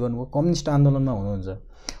राजनीति गर्नुभयो, कम्युनिस्ट आन्दोलनमा हुनुहुन्छ,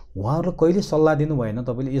 उहाँहरूलाई कहिले सल्लाह दिनु भएन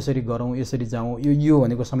तपाईँले यसरी गरौँ, यसरी जाउँ, यो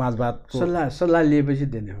भनेको समाजवादको सल्लाह लिएपछि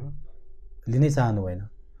दिने हो, लिनै चाहनु भएन?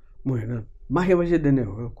 म होइन, मागेपछि दिने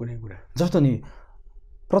हो कुनै कुरा। जस्तो नि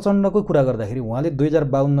प्रचण्डको कुरा गर्दाखेरि उहाँले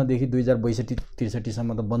 2052 देखि 2062-63सम्म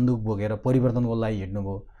त बन्दुक बोकेर परिवर्तनको लागि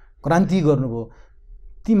हिँड्नुभयो, क्रान्ति गर्नुभयो।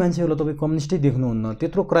 ती मान्छेहरूलाई तपाईँ कम्युनिस्टै देख्नुहुन्न,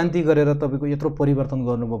 त्यत्रो क्रान्ति गरेर तपाईँको यत्रो परिवर्तन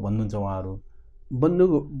गर्नुभयो भन्नुहुन्छ उहाँहरू।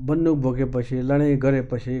 बन्दुक बोकेपछि, लडाइँ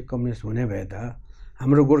गरेपछि कम्युनिस्ट हुने भए त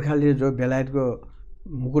हाम्रो गोर्खाले जो बेलायतको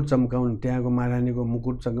मुकुट चम्काउनु, त्यहाँको महारानीको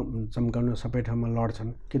मुकुट चम्काउनु सबै ठाउँमा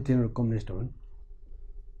लड्छन्, के तिनीहरू कम्युनिस्ट हुन्?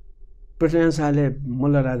 पृथ्वीनारायण शाहले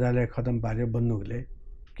मल्ल राजालाई खतम पार्यो बन्दुकले,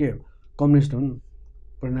 के कम्युनिस्ट हुन्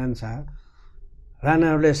पृथ्वीनारायण शाह?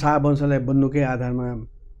 राणाहरूले शाह वंशलाई बन्दुकै आधारमा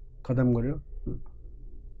खतम गर्यो,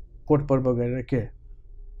 कोट पर्व गरेर, के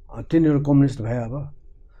तिनीहरू कम्युनिस्ट भयो? अब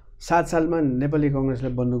 7 सालमा नेपाली कङ्ग्रेसले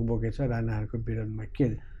बन्दुक बोकेछ राणाहरूको विरोधमा,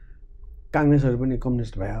 के काङ्ग्रेसहरू पनि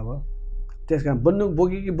कम्युनिस्ट भयो? अब त्यस कारण बन्दुक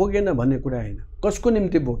बोके कि बोकेन भन्ने कुरा होइन, कसको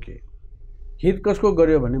निम्ति बोके, हित कसको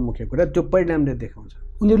गर्यो भन्ने मुख्य कुरा, त्यो परिणामले देखाउँछ।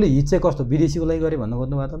 उनीहरूले हित चाहिँ कस्तो विदेशीको लागि गरे भन्नु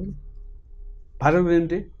खोज्नुभयो तपाईँले? भारतको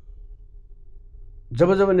निम्ति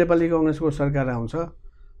जब नेपाली कङ्ग्रेसको सरकार आउँछ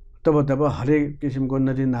तब हरेक किसिमको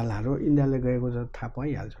नदी नालाहरू इन्डियाले गएको छ, थाहा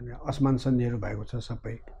पाइहाल्छ नि। असमान सन्धिहरू भएको छ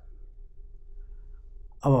सबै।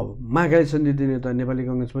 अब महाकाली सन्धि दिने त नेपाली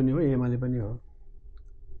कङ्ग्रेस पनि हो, एमाले पनि हो।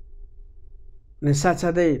 अनि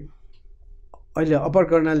साथसाथै अहिले अप्पर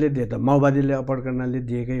कर्णालले दिए त माओवादीले अप्पर कर्णालले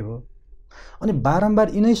दिएकै हो। अनि बारम्बार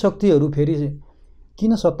यिनै शक्तिहरू फेरि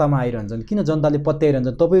किन सत्तामा आइरहन्छन्, किन जनताले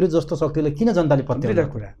पत्याइरहन्छन्? तपाईँहरू जस्तो शक्तिलाई किन जनताले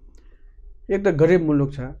पत्याइरहन्छ? कुरा एक त गरिब मुलुक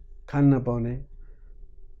छ, खान नपाउने,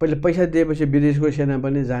 पहिले पैसा दिएपछि विदेशको सेना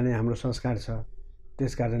पनि जाने हाम्रो संस्कार छ,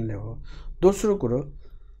 त्यस कारणले हो। दोस्रो कुरो,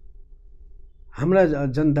 हाम्रा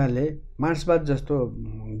जनताले मार्क्सवाद जस्तो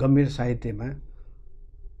गम्भीर साहित्यमा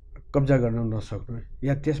कब्जा गर्न नसक्नु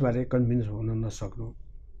या त्यसबारे कन्भिन्स हुन नसक्नु,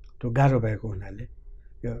 त्यो गाह्रो भएको हुनाले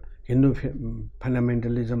यो हिन्दू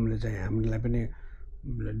फन्डामेन्टलिजमले चाहिँ हामीलाई पनि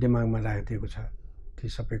दिमागमा राखिदिएको छ। ती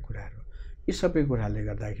सबै कुराहरू, यी सबै कुराले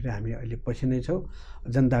गर्दाखेरि हामी अहिले पछि नै छौँ।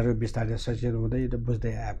 जनताहरू बिस्तारै सचेत हुँदै बुझ्दै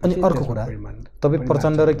आएपछि। अनि अर्को कुरा, तपाईँ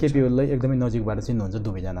प्रचण्ड र केपी ओलीलाई एकदमै नजिकबाट चिन्नुहुन्छ,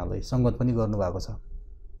 दुवैजनालाई सङ्गत पनि गर्नुभएको छ।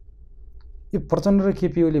 यो प्रचण्ड र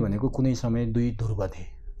केपी ओली भनेको कुनै समय दुई ध्रुव थिए,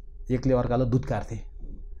 एकले अर्कालाई दुध काट्थे,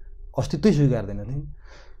 अस्तित्वै स्वीकार्दैन थिए।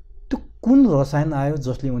 त्यो कुन रसायन आयो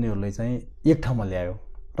जसले उनीहरूलाई चाहिँ एक ठाउँमा ल्यायो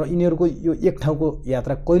र यिनीहरूको यो एक ठाउँको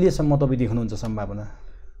यात्रा कहिलेसम्म तपाईँ देख्नुहुन्छ सम्भावना?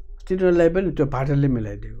 तिनीहरूलाई पनि त्यो भारतले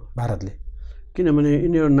मिलाइदिएको। भारतले, किनभने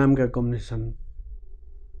यिनीहरू नामका कम्युनिस्ट छन्,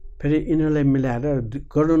 फेरि यिनीहरूलाई मिलाएर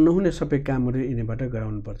गर्नु नहुने सबै कामहरू यिनीबाट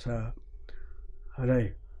गराउनुपर्छ र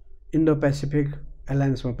इन्डो पेसिफिक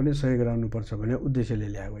एलायन्समा पनि सहयोग गराउनुपर्छ भन्ने उद्देश्यले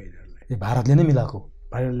ल्याएको यिनीहरूलाई। भारतले नै मिलाएको,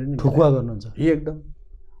 भारतले नै ठुकुवा गर्नुहुन्छ एकदम।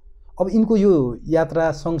 अब यिनको यो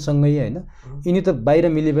यात्रा सँगसँगै होइन, यिनी त बाहिर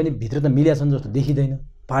मिले पनि भित्र त मिल्या छन् जस्तो देखिँदैन।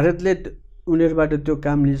 भारतले उनीहरूबाट त्यो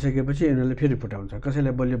काम लिइसकेपछि यिनीहरूले फेरि फुटाउँछ,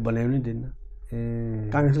 कसैलाई बलियो बनाउनै दिन्न।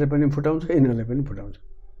 काङ्ग्रेसले पनि फुटाउँछ, यिनीहरूले पनि फुटाउँछ।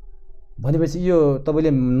 भनेपछि यो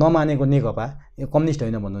तपाईँले नमानेको नेकपा कम्युनिस्ट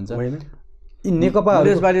होइन भन्नुहुन्छ? होइन, यी नेकपा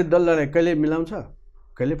देशबारे दललाई कहिले मिलाउँछ,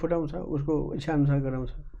 कहिले फुटाउँछ, उसको इच्छाअनुसार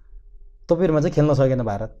गराउँछ। तपाईँहरूमा चाहिँ खेल्न सकेन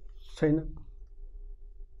भारत? छैन।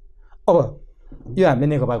 अब यो हामीले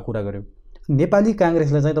नेकपाको कुरा गऱ्यौँ, नेपाली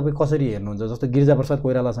काङ्ग्रेसलाई चाहिँ तपाईँ कसरी हेर्नुहुन्छ? जस्तो गिरिजाप्रसाद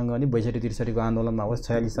कोइरालासँग नि 62-63 को आन्दोलनमा होस्,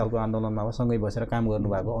 46 सालको आन्दोलनमा होस्, सँगै बसेर काम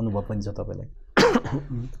गर्नुभएको अनुभव पनि छ तपाईँले।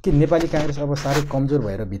 कि नेपाली काङ्ग्रेस अब साह्रै कमजोर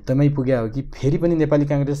भएर भित्तमै पुग्या हो कि फेरि पनि नेपाली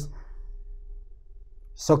काङ्ग्रेस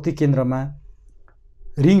शक्ति केन्द्रमा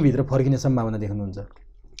रिङभित्र फर्किने सम्भावना देख्नुहुन्छ?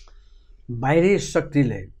 बाहिरी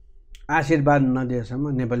शक्तिले आशीर्वाद नदिएसम्म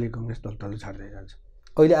नेपाली काङ्ग्रेस तल छाड्दै जान्छ।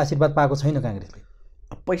 अहिले आशीर्वाद पाएको छैन काङ्ग्रेसले?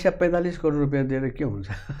 पैसा 45 करोड रुपियाँ दिएर के हुन्छ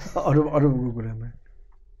अरबको कुरामा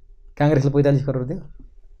काङ्ग्रेसले 45 करोड दियो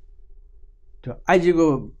त्यो आइजीको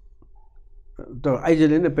त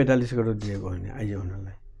आइजीले नै 45 करोड दिएको हो नि आइजी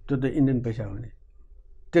हुनलाई त्यो त इन्डियन पैसा हो नि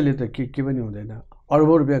त्यसले त के पनि हुँदैन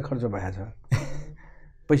अरबौँ रुपियाँ खर्च भएको छ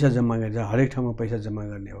पैसा जम्मा गरेर हरेक ठाउँमा पैसा जम्मा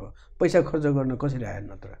गर्ने हो पैसा खर्च गर्न कसरी आएन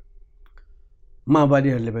नत्र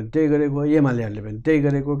माओवादीहरूले पनि त्यही गरेको एमालेहरूले पनि त्यही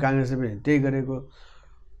गरेको काङ्ग्रेसले पनि त्यही गरेको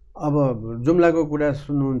अब जुम्लाको कुरा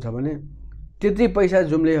सुन्नुहुन्छ भने त्यति पैसा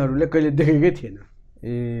जुम्लेहरूले कहिले देखेकै थिएन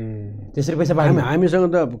ए त्यसरी पैसा हामीसँग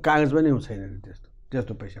त कागज पनि छैन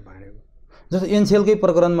त्यस्तो पैसा बाँडेको जस्तो एनसेलकै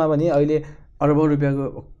प्रकरणमा पनि अहिले अरबौँ रुपियाँको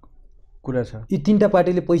कुरा छ यी तीनटा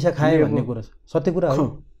पार्टीले पैसा खाए भन्ने कुरा छ सत्य कुरा हो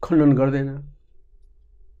खण्डन गर्दैन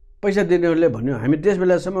पैसा दिनेहरूले भन्यो हामी त्यस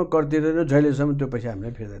बेलासम्म कर तिर्दैनौँ जहिलेसम्म त्यो पैसा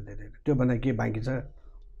हामीलाई फिर्ता दिँदैन त्यो भन्दा के बाँकी छ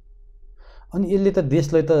अनि यसले त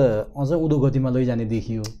देशलाई त अझ उँधो गतिमा लैजाने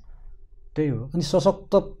देखियो त्यही हो अनि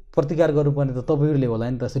सशक्त प्रतिकार गर्नुपर्ने त तपाईँहरूले होला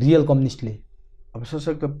नि त रियल कम्युनिस्टले अब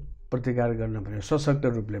सशक्त प्रतिकार गर्न भने सशक्त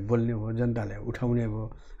रूपले बोल्ने हो जनतालाई उठाउने हो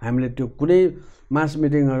हामीले त्यो कुनै मास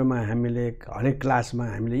मिटिङहरूमा हामीले हरेक क्लासमा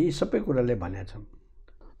हामीले यी सबै कुराले भनेका छौँ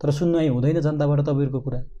तर सुन्नु हुँदैन जनताबाट तपाईँहरूको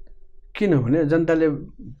कुरा किनभने जनताले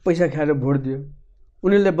पैसा खाएर भोट दियो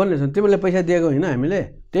उनीहरूले बोल्ने छन् तिमीलाई पैसा दिएको होइन हामीले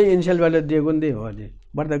त्यही इन्सेलबाट दिएको नि हो अझै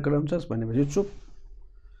बढ्दा क्रम छस् भनेपछि चुप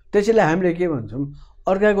त्यसैले हामीले के भन्छौँ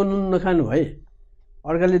अर्काको नुन नखानु है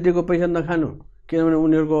अर्काले दिएको पैसा नखानु किनभने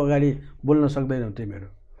उनीहरूको अगाडि बोल्न सक्दैनौ तिमीहरू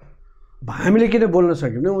हामीले किन बोल्न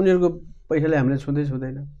सक्यौँ भने उनीहरूको पैसाले हामीले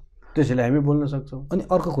छुँदैन त्यसैले हामी बोल्न सक्छौँ अनि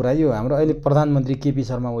अर्को कुरा यो हाम्रो अहिले प्रधानमन्त्री केपी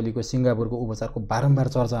शर्मा ओलीको सिङ्गापुरको उपचारको बारम्बार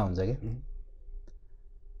चर्चा हुन्छ कि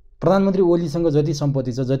प्रधानमन्त्री ओलीसँग जति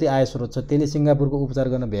सम्पत्ति छ जति आय स्रोत छ त्यसले सिङ्गापुरको उपचार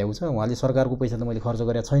गर्न भ्याएको छ उहाँले सरकारको पैसा त मैले खर्च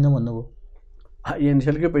गरेको छैन भन्नुभयो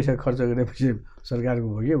एनसेलकै पैसा खर्च गरेपछि सरकारको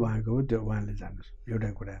हो कि उहाँको हो त्यो उहाँले जानुहोस्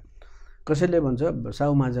एउटा कुरा कसैले भन्छ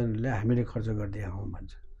साहु महाजनहरूले हामीले खर्च गरिदिए हौँ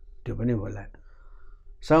भन्छ त्यो पनि होला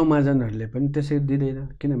साहु महाजनहरूले पनि त्यसै दिँदैन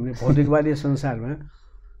किनभने भौतिकवादी संसारमा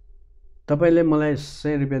तपाईँले मलाई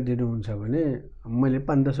 100 रुपियाँ दिनुहुन्छ भने मैले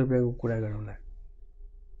 5-10 रुपियाँको कुरा गरौँला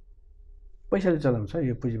पैसाले चलाउँछ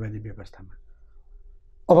यो पुँजीवादी व्यवस्थामा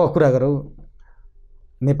अब कुरा गरौँ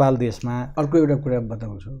नेपाल देशमा अर्को एउटा कुरा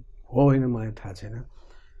बताउँछु हो होइन मलाई थाहा छैन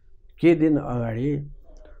केही दिन अगाडि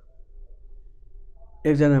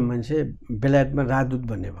एकजना मान्छे बेलायतमा राजदूत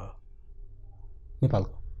बन्ने भयो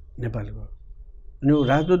नेपालको अनि ऊ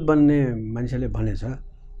राजदूत बन्ने मान्छेले भनेछ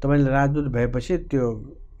तपाईँले राजदूत भएपछि त्यो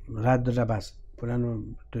राजदूतावास पुरानो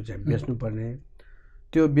त्यो चाहिँ बेच्नुपर्ने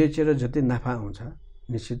त्यो बेचेर जति नाफा आउँछ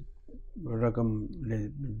निश्चित रकमले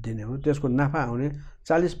दिने हो त्यसको नाफा आउने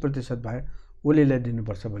 40% भाग ओलीलाई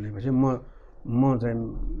दिनुपर्छ भनेपछि म चाहिँ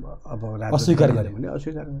अब अस्वीकार गरेँ भने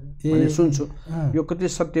अस्वीकार गरेँ भने सुन्छु यो कति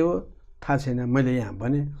सत्य हो थाहा छैन मैले यहाँ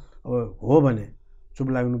भने अब हो भने चुप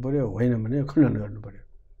लाग्नु पर्यो होइन भने खण्डन गर्नु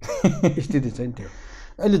पर्यो स्थिति चाहिँ त्यो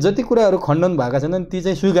अहिले जति कुराहरू खण्डन भएका छन् ती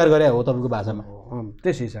चाहिँ स्वीकार गरे हो तपाईँको भाषामा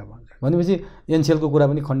त्यस हिसाबमा भनेपछि एनसेलको कुरा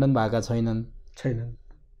पनि खण्डन भएका छैनन्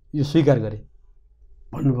यो स्वीकार गरे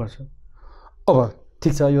भन्नुपर्छ अब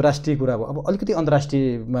ठिक छ यो राष्ट्रिय कुरा हो अब अलिकति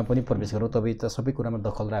अन्तर्राष्ट्रियमा पनि प्रवेश गरौँ तपाईँ त सबै कुरामा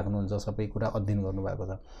दखल राख्नुहुन्छ सबै कुरा अध्ययन गर्नुभएको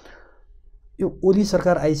छ यो ओली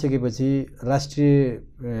सरकार आइसकेपछि राष्ट्रिय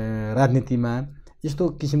राजनीतिमा यस्तो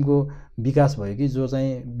किसिमको विकास भयो कि जो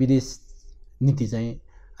चाहिँ विदेश नीति चाहिँ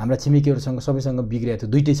हाम्रा छिमेकीहरूसँग सबैसँग बिग्रिएको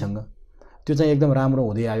थियो दुइटैसँग त्यो चाहिँ एकदम राम्रो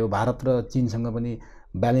हुँदै आयो भारत र चीनसँग पनि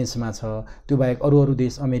ब्यालेन्समा छ त्यो बाहेक अरू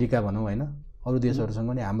देश अमेरिका भनौँ होइन अरू देशहरूसँग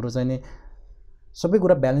पनि हाम्रो चाहिँ नि सबै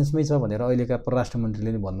कुरा ब्यालेन्समै छ भनेर अहिलेका परराष्ट्र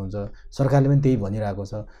मन्त्रीले नि भन्नुहुन्छ सरकारले पनि त्यही भनिरहेको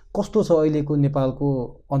छ कस्तो छ अहिलेको नेपालको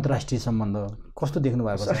अन्तर्राष्ट्रिय सम्बन्ध कस्तो देख्नु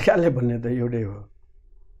भएको छ सरकारले भन्ने त एउटै हो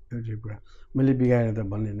एउटै कुरा मैले बिगारेर त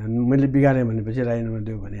भन्दैन मैले बिगारेँ भनेपछि राजीनामा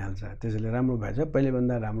देऊ भनिहाल्छ त्यसैले राम्रो भएछ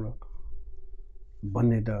पहिलेभन्दा राम्रो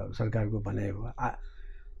भन्ने त सरकारको भनाइ हो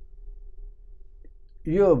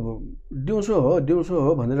यो दिउँसो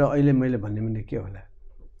हो भनेर अहिले मैले भन्ने भने के होला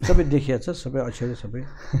सबै देखिया छ सबै अक्षर सबै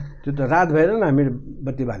त्यो त रात भएर न हामी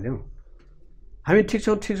बत्ती बाल्यौँ हामी ठिक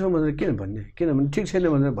छौँ भनेर किन भन्ने किनभने ठिक छैन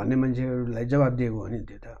भनेर भन्ने मान्छेहरूलाई जवाब दिएको हो नि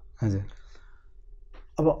त्यो त हजुर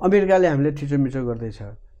अब अमेरिकाले हामीले थिचोमिचो गर्दैछ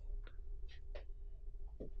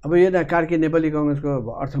अब यहाँ कार्की नेपाली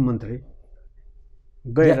कङ्ग्रेसको अर्थमन्त्री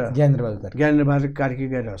गएर ज्ञानेन्द्रबहादुर कार्की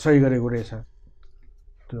गएर सही गरेको रहेछ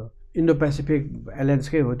त्यो इन्डो पेसिफिक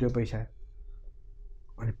एलायन्सकै हो त्यो पैसा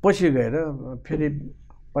अनि पछि गएर फेरि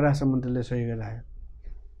परराष्ट्र मन्त्रीले सही गरेर आयो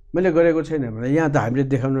मैले गरेको छैन भने यहाँ त हामीले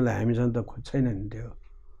देखाउनलाई हामीसँग त खोज छैन नि त्यो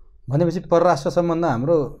भनेपछि परराष्ट्र सम्बन्ध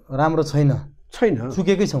हाम्रो राम्रो छैन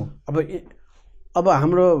चुकेकै छौँ अब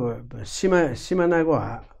हाम्रो सिमानाको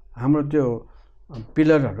हाम्रो त्यो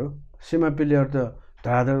पिलरहरू सीमा पिलर त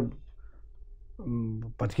धराधर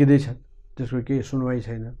भत्किँदैछ, त्यसको केही सुनवाई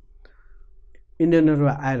छैन। इन्डियनहरू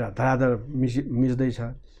आएर धराधर मिच्दैछ।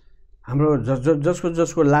 हाम्रो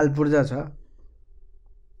जसको लाल पूर्जा छ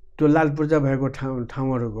त्यो लाल पूर्जा भएको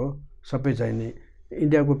ठाउँहरूको सबै चाहिँ नि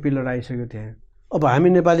इन्डियाको पिलर आइसक्यो त्यहाँ। अब हामी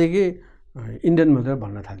नेपाली कि इन्डियन मात्रै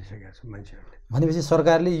भन्न थालिसकेका छ मान्छेहरूले। भनेपछि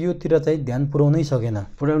सरकारले योतिर चाहिँ ध्यान पुर्याउनै सकेन।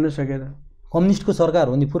 कम्युनिस्टको सरकार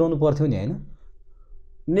हो नि, पुर्याउनु पर्थ्यो नि होइन?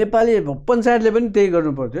 नेपाली पञ्चायतले पनि त्यही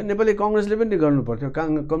गर्नु पर्थ्यो, नेपाली कङ्ग्रेसले पनि गर्नु पर्थ्यो,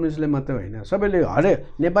 कम्युनिस्टले मात्रै होइन, सबैले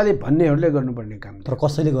नेपाली भन्नेहरूले गर्नुपर्ने काम। तर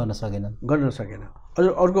कसैले गर्न सकेन। अझ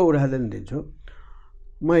अर्को उदाहरण दिन्छु।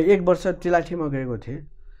 म 1 वर्ष तिलाठीमा गएको थिएँ।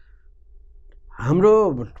 हाम्रो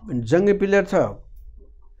जङ्गी पिलर छ,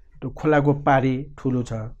 त्यो खोलाको पारी ठुलो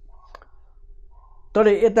छ, तर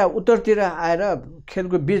यता उत्तरतिर आएर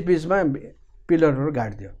खेतको बिचमा पिलरहरू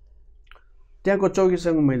गाडिदियो। त्यहाँको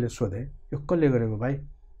चौकीसँग मैले सोधेँ, यो कसले गरेको भाइ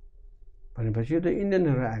भनेपछि यो त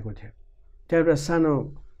इन्डियनहरू आएको थियो। त्यहाँ एउटा सानो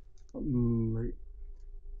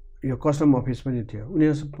यो कस्टम अफिस पनि थियो,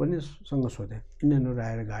 उनीहरू पनि सँग सोधेँ, इन्डियनहरू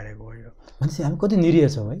आएर गाडेको हो यो। भनेपछि हामी कति निरीह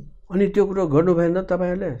छौँ है। अनि त्यो कुरो गर्नु भएन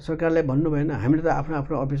तपाईँहरूले, सरकारले भन्नु भएन, हामीले त आफ्नो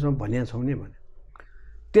आफ्नो अफिसमा भनिया छौँ नि भने।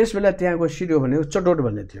 त्यस बेला त्यहाँको सिडिओ भनेको चटोट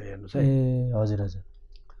भन्ने थियो, हेर्नुहोस् है। हजुर हजुर।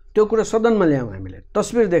 त्यो कुरो सदनमा ल्यायौँ हामीले,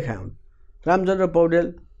 तस्बिर देखायौँ। रामचन्द्र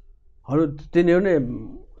पौडेलहरू तिनीहरू नै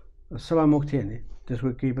सभामुख थिए नि,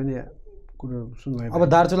 त्यसको केही पनि कुरो सुन्नु। अब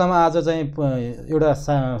दार्चुलामा आज चाहिँ एउटा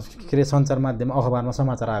के अरे सञ्चार माध्यम अखबारमा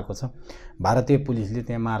समाचार आएको छ, भारतीय पुलिसले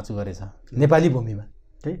त्यहाँ मार्च गरेछ नेपाली भूमिमा।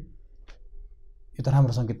 यो त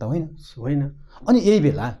राम्रो सङ्केत त होइन। अनि यही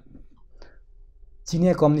बेला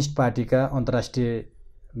चिनिया कम्युनिस्ट पार्टीका अन्तर्राष्ट्रिय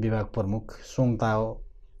विभाग प्रमुख सोङ ताओ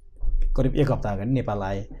करिब 1 हप्ता अगाडि नेपाल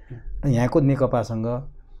आए। यहाँको नेकपासँग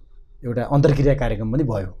एउटा अन्तर्क्रिया कार्यक्रम पनि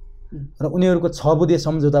भयो र उनीहरूको 6 बुँदे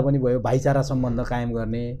सम्झौता पनि भयो, भाइचारा सम्बन्ध कायम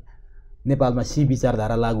गर्ने, नेपालमा सी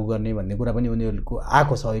विचारधारा लागू गर्ने भन्ने कुरा पनि उनीहरूको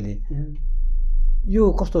आएको छ अहिले। यो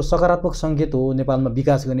कस्तो सकारात्मक सङ्केत हो नेपालमा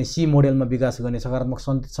विकास गर्ने, सी मोडेलमा विकास गर्ने सकारात्मक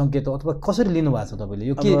सङ्केत हो अथवा कसरी लिनु भएको छ तपाईँले?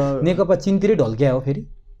 यो के नेकपा चिनतिरै ढल्क्या हो फेरि?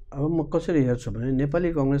 अब म कसरी हेर्छु भने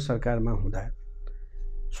नेपाली कङ्ग्रेस सरकारमा हुँदा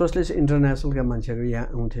सोसलिस्ट इन्टरनेसनलका मान्छेहरू यहाँ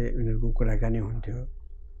आउँथे, उनीहरूको कुराकानी हुन्थ्यो।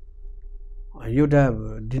 एउटा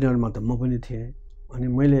डिनरमा त म पनि थिएँ, अनि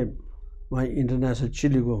मैले उहाँ इन्टरनेसनल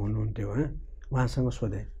चिलीको हुनुहुन्थ्यो, उहाँसँग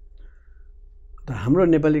सोधेँ त हाम्रो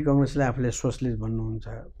नेपाली कङ्ग्रेसले आफूले सोसलिस्ट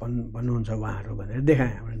भन्नुहुन्छ उहाँहरू भनेर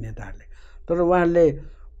देखाएँ हाम्रो नेताहरूले। तर उहाँहरूले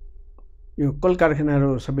यो कल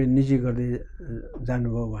कारखानाहरू सबै निजी गर्दै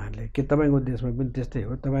जानुभयो उहाँहरूले। के तपाईँको देशमा पनि त्यस्तै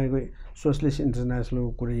हो? तपाईँको सोसलिस्ट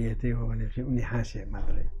इन्टरनेसनलको कुरो यस्तै हो भनेपछि उनी हाँसे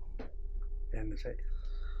मात्रै। हेर्नुहोस् है,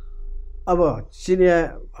 अब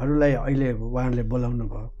चिनियाहरूलाई अहिले उहाँहरूले बोलाउनु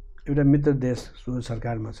भयो, एउटा मित्र देश जो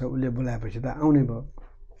सरकारमा छ उसले बोलाएपछि त आउने भयो।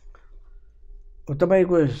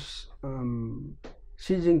 तपाईँको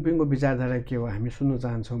सी जिनपिङको विचारधारा के हो हामी सुन्न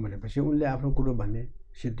चाहन्छौँ भनेपछि उनले आफ्नो कुरो भन्ने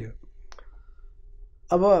सिद्धियो।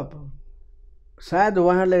 अब सायद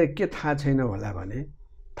उहाँलाई के थाहा छैन होला भने,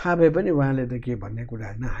 थाहा भए पनि उहाँले त के भन्ने कुरा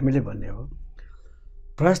होइन, हामीले भन्ने हो।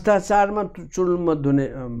 भ्रष्टाचारमा चुल्म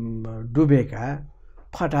डुबेका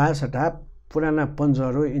फटासटा पुराना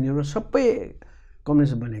पञ्चहरू यिनीहरू सबै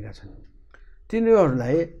कम्युनिस्ट बनेका छन्।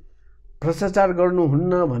 तिनीहरूलाई भ्रष्टाचार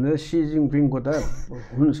गर्नुहुन्न भनेर सी जिनपिङको त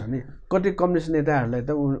हुन्छ नि। कति कम्युनिस्ट नेताहरूलाई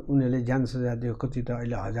त उनीहरूले ज्यान सजाय दियो, कति त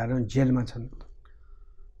अहिले हजारौँ जेलमा छन्।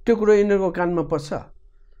 त्यो कुरो यिनीहरूको कानमा पर्छ।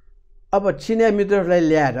 अब चिनिया मित्रहरूलाई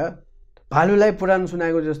ल्याएर भालुलाई पुराण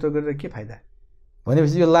सुनाएको जस्तो गरेर के फाइदा?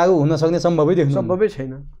 भनेपछि यो लागू हुन सक्ने सम्भवै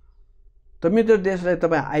छैन। त मित्र देशलाई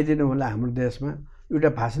तपाईँ आइदिनु होला हाम्रो देशमा, एउटा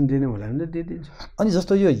भाषण दिनु होला भने दिइदिन्छ। अनि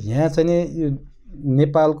जस्तो यो यहाँ चाहिँ नि यो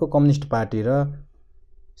नेपालको कम्युनिस्ट पार्टी र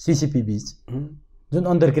सिसिपी बीच जुन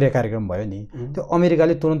अन्तर्क्रिया कार्यक्रम भयो नि, त्यो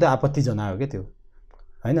अमेरिकाले तुरन्तै आपत्ति जनायो क्या त्यो,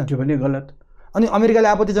 होइन? त्यो पनि गलत। अनि अमेरिकाले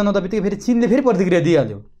आपत्ति जनाउँदा बित्तिकै फेरि चिनले फेरि प्रतिक्रिया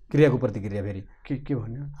दिइहाल्यो, क्रियाको प्रतिक्रिया फेरि के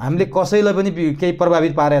भन्यो? हामीले कसैलाई पनि केही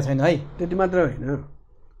प्रभावित पारेको छैन है। त्यति मात्र होइन,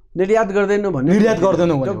 निर्यात गर्दैनौँ भन्ने, निर्यात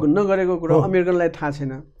गर्दैनौँ नगरेको कुरा अमेरिकनलाई थाहा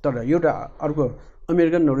छैन। तर एउटा अर्को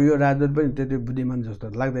अमेरिकनहरू यो राजदूत पनि त्यति बुद्धिमान जस्तो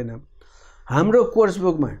लाग्दैन। हाम्रो कोर्स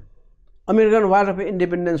बुकमा अमेरिकन वार अफ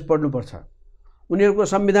इन्डिपेन्डेन्स पढ्नुपर्छ, उनीहरूको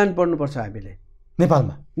संविधान पढ्नुपर्छ। हामीले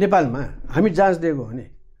नेपालमा हामी जाँच दिएको हो नि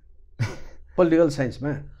पोलिटिकल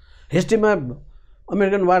साइन्समा, हिस्ट्रीमा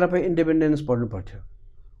अमेरिकन वार अफ इन्डिपेन्डेन्स पढ्नु पर्थ्यो।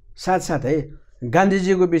 साथसाथै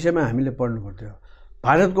गान्धीजीको विषयमा हामीले पढ्नु पर्थ्यो,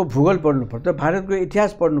 भारतको भूगोल पढ्नु पर्थ्यो, भारतको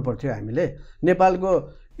इतिहास पढ्नु पर्थ्यो हामीले। नेपालको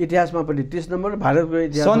इतिहासमा पनि 30 नम्बर, भारतको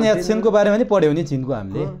इतिहास सन यात्सेनको बारेमा नि पढ्यौँ नि चिनको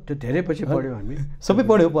हामीले। त्यो धेरै पछि पढ्यौँ हामी, सबै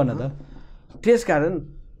पढ्यौँ पढ्न त। त्यसकारण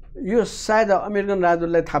यो सायद अमेरिकन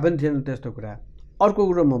राजदूतलाई थाहा पनि थिएन त्यस्तो कुरा। अर्को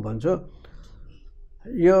कुरो म भन्छु,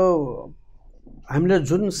 यो हामीले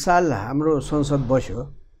जुन साल हाम्रो संसद बस्यो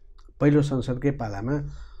पहिलो संसदकै पालामा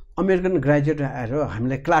अमेरिकन ग्रेजुएट आएर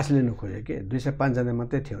हामीलाई क्लास लिनु खोज्यो कि 205 जना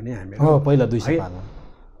मात्रै थियो नि हामी पहिला 200 पाला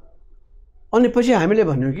अनि पछि हामीले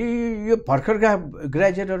भन्यो कि यो भर्खरका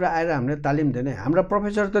ग्रेजुएटहरू आएर हामीले तालिम दिने हाम्रा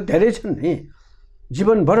प्रोफेसर त धेरै छन् नि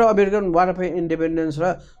जीवनभर अमेरिकन वार अफ इन्डिपेन्डेन्स र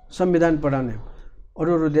संविधान पढाउने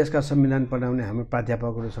अरू देशका संविधान पढाउने हाम्रो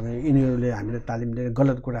प्राध्यापकहरूसँग यिनीहरूले हामीले तालिम दिने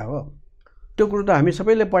गलत कुरा हो त्यो कुरो त हामी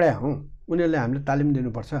सबैले पढाए हौँ उनीहरूले हामीले तालिम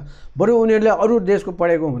दिनुपर्छ बरु उनीहरूले अरू देशको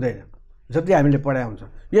पढेको हुँदैन जति हामीले पढाए हुन्छ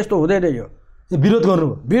यस्तो हुँदैन यो विरोध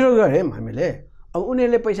गऱ्यौँ हामीले अब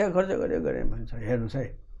उनीहरूले पैसा खर्च गरे भन्छ हेर्नुहोस् है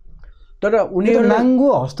तर उनीहरू नाङ्गो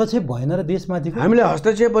हस्तक्षेप भएन र देशमाथि हामीले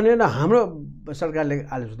हस्तक्षेप भनेर हाम्रो सरकारले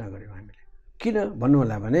आलोचना गर्यौँ हामीले किन भन्नु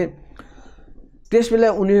होला भने त्यसबेला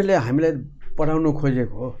उनीहरूले हामीलाई पढाउनु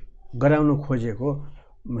खोजेको गराउनु खोजेको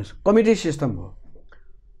कमिटी सिस्टम हो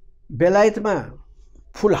बेलायतमा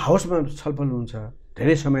फुल हाउसमा छलफल हुन्छ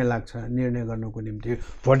धेरै समय लाग्छ निर्णय गर्नको निम्ति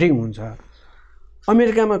भोटिङ हुन्छ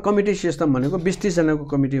अमेरिकामा कमिटी सिस्टम भनेको 20-30 जनाको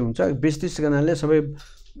कमिटी हुन्छ 20-30 जनाले सबै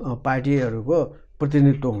पार्टीहरूको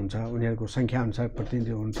प्रतिनिधित्व हुन्छ उनीहरूको सङ्ख्या अनुसार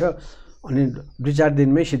प्रतिनिधित्व हुन्छ अनि 2-4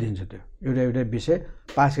 दिनमै सिद्धिन्छ त्यो एउटा विषय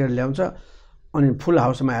पास गरेर ल्याउँछ अनि फुल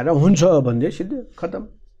हाउसमा आएर हुन्छ भन्दै सिधै खतम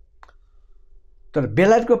तर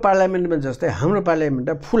बेलायतको पार्लियामेन्टमा जस्तै हाम्रो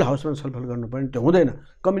पार्लियामेन्टमा फुल हाउसमा छलफल गर्नुपर्ने त्यो हुँदैन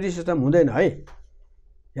कमिटी सिस्टम हुँदैन है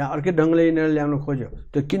यहाँ अर्कै ढङ्गले यिनीहरूले ल्याउन खोज्यो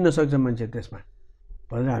त्यो किन्न सक्छ मान्छे त्यसमा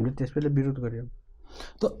भनेर हामीले त्यसबेला विरोध गऱ्यौँ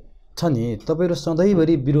त छ नि तपाईँहरू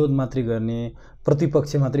सधैँभरि विरोध मात्रै गर्ने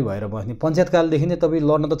प्रतिपक्ष मात्रै भएर बस्ने पञ्चायतकालदेखि नै तपाईँ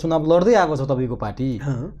लड्न त चुनाव लड्दै आएको छ तपाईँको पार्टी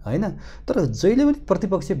होइन तर जहिले पनि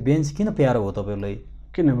प्रतिपक्ष बेन्च किन प्यारो हो तपाईँहरूलाई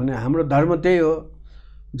किनभने हाम्रो धर्म त्यही हो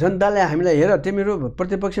जनताले हामीलाई हेर तिमीहरू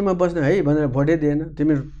प्रतिपक्षमा बस्नु है भनेर भोटै दिएन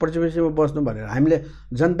तिमीहरू प्रतिपक्षमा बस्नु भनेर हामीले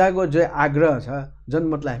जनताको जो आग्रह छ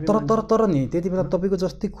जनमतलाई तर नि त्यति बेला तपाईँको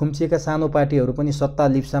जस्तै खुम्चिएका सानो पार्टीहरू पनि सत्ता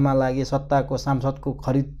लिप्सामा लागे सत्ताको सांसदको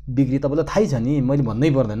खरिद बिक्री तपाईँलाई थाहै छ नि मैले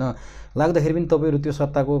भन्नै पर्दैन लाग्दाखेरि पनि तपाईँहरू त्यो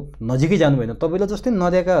सत्ताको नजिकै जानु भएन तपाईँलाई जस्तै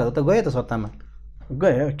नदिएकाहरू त गए त सत्तामा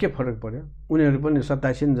गयो के फरक पर्यो उनीहरू पनि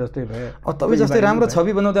सत्तासीन जस्तै भए अब तपाईँ जस्तै राम्रो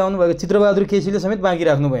छवि बनाउँदै आउनुभएको चित्रबहादुर केसीले समेत बाँकी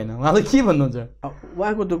राख्नु भएन उहाँलाई के भन्नुहुन्छ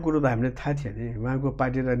उहाँको त कुरो त हामीलाई थाहा थियो नि उहाँको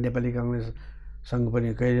पार्टी र नेपाली काङ्ग्रेससँग पनि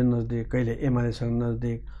कहिले नजदिक कहिले एमालेसँग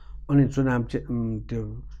नजदिक अनि चुनाव त्यो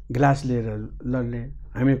ग्लास लिएर लड्ने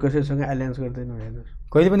हामी कसैसँग एलायन्स गर्दैनौँ हेर्नुहोस्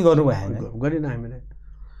कहिले पनि गर्नु भएन गरेन हामीले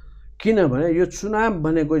किनभने यो चुनाव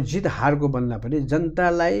भनेको जित हारको भन्दा पनि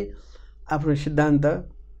जनतालाई आफ्नो सिद्धान्त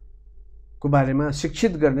को बारेमा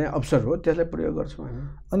शिक्षित गर्ने अवसर हो त्यसलाई प्रयोग गर्छौँ हामी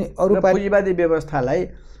अनि अरू पुँजीवादी व्यवस्थालाई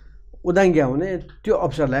उदाङ्ग्याउने त्यो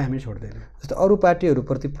अवसरलाई हामी छोड्दैनौँ जस्तो अरू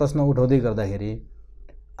पार्टीहरूप्रति प्रश्न उठाउँदै गर्दाखेरि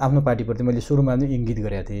आफ्नो पार्टीप्रति मैले सुरुमा पनि इङ्गित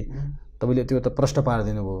गरेको थिएँ तपाईँले त्यो त प्रश्न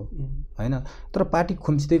पारिदिनु भयो होइन तर पार्टी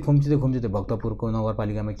खुम्चिँदै भक्तपुरको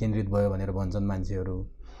नगरपालिकामा केन्द्रित भयो भनेर भन्छन् मान्छेहरू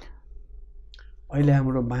अहिले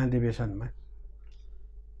हाम्रो महाधिवेशनमा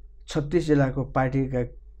 36 जिल्लाको पार्टीका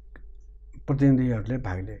प्रतिनिधिहरूले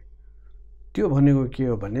भाग लिए त्यो भनेको के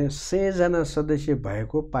हो भने 100 जना सदस्य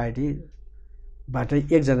भएको पार्टीबाट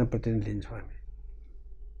 1 जना प्रतिनिधि लिन्छौँ हामी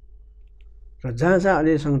र जहाँ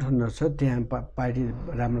अहिले सङ्गठन छ त्यहाँ पार्टी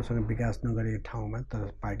राम्रोसँग विकास नगरेको ठाउँमा तर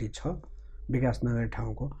पार्टी छ विकास नगरेको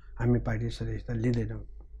ठाउँको हामी पार्टी सदस्यता लिँदैनौँ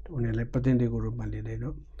उनीहरूलाई प्रतिनिधिको रूपमा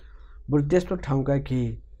लिँदैनौँ बरु त्यस्तो ठाउँका केही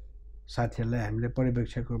साथीहरूलाई हामीले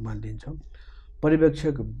पर्यवेक्षकको रूपमा लिन्छौँ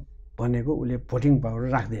पर्यवेक्षक भनेको उसले भोटिङ पावर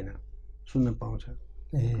राख्दैन सुन्न पाउँछ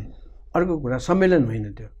अर्को कुरा सम्मेलन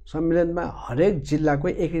होइन त्यो सम्मेलनमा हरेक जिल्लाको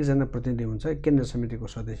एक जना प्रतिनिधि हुन्छ केन्द्र समितिको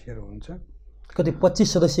सदस्यहरू हुन्छ कति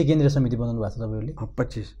 25 सदस्यीय केन्द्रीय समिति बनाउनु भएको छ तपाईँहरूले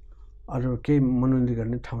 25 अरू केही मनोनित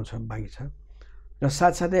गर्ने ठाउँ छ बाँकी छ र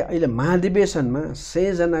साथसाथै अहिले महाधिवेशनमा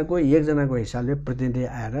 100 जनाको 1 जनाको हिसाबले प्रतिनिधि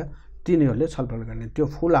आएर तिनीहरूले छलफल गर्ने त्यो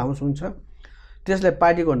फुल हाउस हुन्छ त्यसले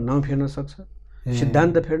पार्टीको नाउँ फेर्न सक्छ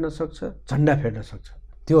सिद्धान्त फेर्न सक्छ झन्डा फेर्न सक्छ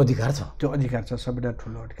त्यो अधिकार छ सबैभन्दा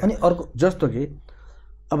ठुलो अधिकार अनि अर्को जस्तो कि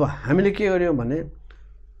अब हामीले के गर्यौँ भने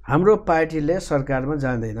हाम्रो पार्टीले सरकारमा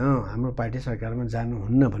जाँदैन हाम्रो पार्टी सरकारमा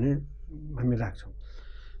जानुहुन्न भने हामी राख्छौँ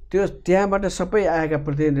त्यो त्यहाँबाट सबै आएका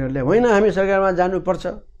प्रतिनिधिहरूले होइन हामी सरकारमा जानुपर्छ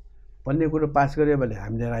भन्ने कुरो पास गर्यो भने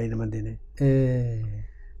हामीले राजीनामा दिने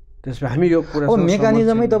त्यसमा हामी यो कुरा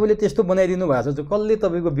मेकानिजमै तपाईँले त्यस्तो बनाइदिनु भएको छ कसले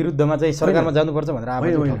तपाईँको विरुद्धमा चाहिँ सरकारमा जानुपर्छ भनेर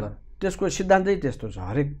आएको त्यसको सिद्धान्तै त्यस्तो छ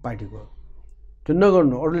हरेक पार्टीको त्यो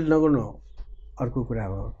नगर्नु अरूले नगर्नु अर्को कुरा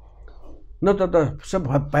हो नत्र त सब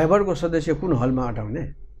भाइबरको सदस्य कुन हलमा अटाउने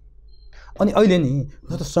अनि अहिले नि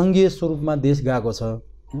जस्तो सङ्घीय स्वरूपमा देश गएको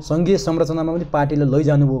छ सङ्घीय संरचनामा पनि पार्टीले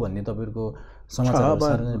लैजानुभयो भन्ने तपाईँहरूको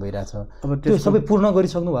समाचार भइरहेछ अब त्यो सबै पूर्ण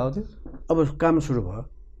गरिसक्नु भएको थियो अब काम सुरु भयो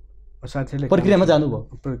साथीहरूले प्रक्रियामा जानुभयो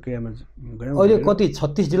प्रक्रियामा गयौँ अहिले कति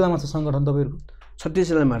 36 जिल्लामा छ सङ्गठन तपाईँहरूको 36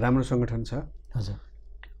 जिल्लामा राम्रो सङ्गठन छ हजुर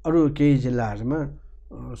अरू केही जिल्लाहरूमा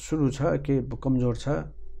सुरु छ के कमजोर छ,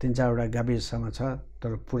 3-4वटा गाविससम्म छ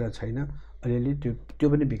तर पुरा छैन, अलिअलि त्यो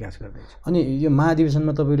पनि विकास गर्दैछ। अनि यो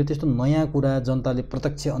महाधिवेशनमा तपाईँले त्यस्तो नयाँ कुरा जनताले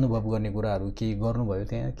प्रत्यक्ष अनुभव गर्ने कुराहरू के गर्नुभयो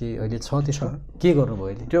त्यहाँ, के अहिले छ त्यसो के गर्नुभयो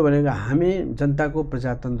अहिले? त्यो भनेको हामी जनताको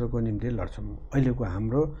प्रजातन्त्रको निम्ति लड्छौँ। अहिलेको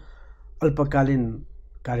हाम्रो अल्पकालीन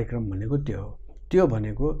कार्यक्रम भनेको त्यो हो। त्यो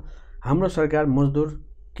भनेको हाम्रो सरकार मजदुर,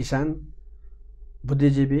 किसान,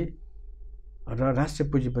 बुद्धिजीवी र राष्ट्रिय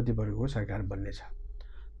पुँजीपति वर्गको सरकार बन्नेछ।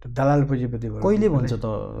 दलाल पुँजीपति वर्ग कहिले भन्छ त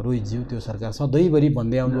रोहितज्यू त्यो सरकार सधैँभरि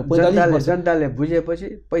भन्दै आउनु? जनताले बुझेपछि,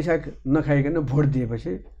 पैसा नखाइकन भोट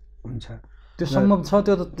दिएपछि हुन्छ। त्यो सम्भव छ?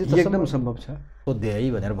 त्यो एकदम सम्भव छ। सोध्दै है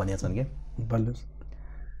भनेर भनेका छन् क्या। भन्नुहोस्।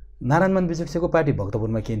 नारायण मन बिजुक्छेको पार्टी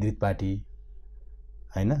भक्तपुरमा केन्द्रित पार्टी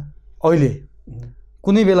होइन? अहिले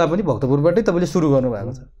कुनै बेला पनि भक्तपुरबाटै तपाईँले सुरु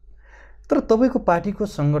गर्नुभएको छ। तर तपाईँको पार्टीको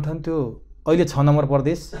सङ्गठन त्यो अहिले 6 नम्बर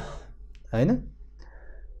प्रदेश होइन,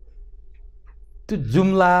 त्यो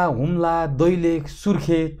जुम्ला, हुम्ला, दैलेख,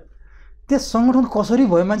 सुर्खेत त्यस सङ्गठन कसरी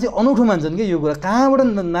भयो? मान्छे अनौठो मान्छन् कि यो कुरा। कहाँबाट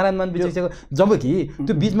नारायण मन बिजुक्छेको, जबकि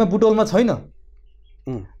त्यो बिचमा बुटोलमा छैन,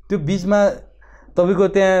 त्यो बिचमा तपाईँको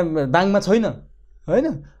त्यहाँ दाङमा छैन होइन,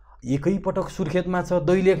 एकैपटक सुर्खेतमा छ,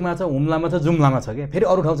 दैलेखमा छ, हुम्लामा छ, जुम्लामा छ क्या, फेरि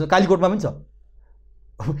अरू ठाउँ छ, कालीकोटमा पनि छ।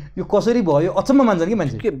 यो कसरी भयो अचम्म मान्छन् कि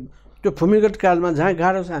मान्छे। त्यो भूमिगत कालमा जहाँ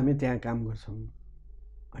गाह्रो छ हामी त्यहाँ काम गर्छौँ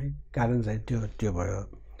है, कारण चाहिँ त्यो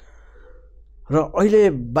भयो। र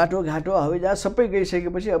अहिले बाटोघाटो, हवाईजहाज सबै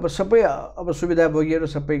गइसकेपछि अब सुविधा भोगिएर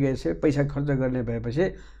सबै गइसके पैसा खर्च गर्ने भएपछि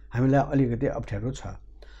हामीलाई अलिकति अप्ठ्यारो छ।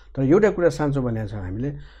 तर एउटा कुरा साँचो भनेको छ हामीले,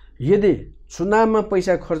 यदि चुनावमा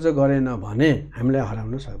पैसा खर्च गरेन भने हामीलाई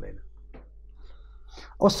हराउन सक्दैन।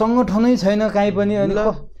 अब सङ्गठनै छैन काहीँ पनि, अनि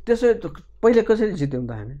त्यसो पहिले कसरी जित्यौँ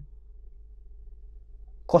त हामी?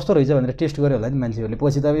 कस्तो रहेछ भनेर टेस्ट गऱ्यो होला नि मान्छेहरूले।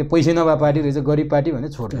 पछि त अब पैसै नभए पार्टी रहेछ, गरिब पार्टी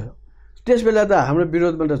भनेर छोड्यो। त्यस बेला त हाम्रो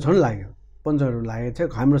विरोधमा त झन् लाग्यो, पञ्चहरू लागेको थियो,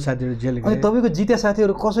 हाम्रो साथीहरू जेल गए। अनि तपाईँको जित्या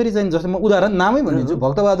साथीहरू कसरी चाहिँ, जस्तै म उदाहरण नामै भनिदिन्छु,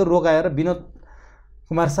 भक्तबहादुर रोकाएर विनोद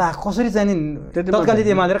कुमार शाह कसरी चाहिँ नि तत्कालीन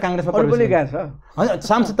एमाले र काङ्ग्रेसमा अरू पनि गएको छ होइन?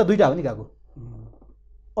 सांसद त 2टा हो नि गएको,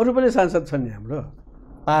 अरू पनि सांसद छन् नि हाम्रो।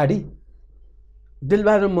 पहाडी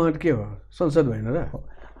दिलबहादुर महत के हो, संसद होइन र?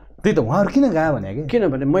 त्यही त, उहाँहरू किन गयो भने कि,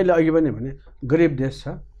 किनभने मैले अघि पनि भने गरिब देश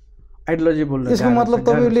छ, आइडियोलोजी बोल्नु। यसको मतलब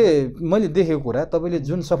तपाईँले, मैले देखेको कुरा, तपाईँले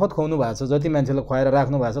जुन शपथ खुवाउनु भएको छ, जति मान्छेलाई खुवाएर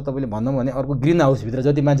राख्नु भएको छ, तपाईँले भनौँ भने अर्को ग्रिन हाउसभित्र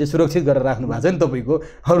जति मान्छे सुरक्षित गरेर राख्नु भएको छ नि तपाईँको,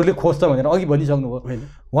 अरूले खोज्छ भनेर अघि भनिसक्नुभयो होइन,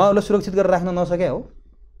 उहाँहरूलाई सुरक्षित गरेर राख्न नसके हो?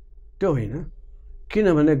 त्यो होइन,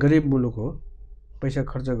 किनभने गरिब मुलुक हो, पैसा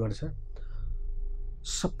खर्च गर्छ,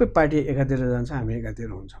 सबै पार्टी एकातिर जान्छ, हामी एकातिर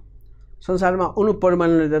हुन्छौँ। संसारमा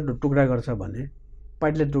अनुपरमाणुले टुक्रा गर्छ भने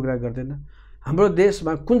पार्टीले टुक्रा गर्दैन। हाम्रो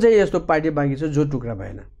देशमा कुन चाहिँ यस्तो पार्टी बाँकी छ जो टुक्रा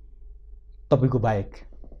भएन? तपाईँको बाहेक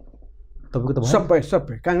तपाईँको त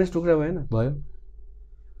सबै काङ्ग्रेस टुक्रा भएन, भयो।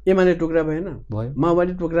 एमाले टुक्रा भएन, भयो।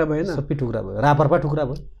 माओवादी टुक्रा भएन, सबै टुक्रा भयो। राप्रपा टुक्रा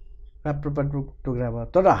भयो, राप्रपा टुक्रा भयो।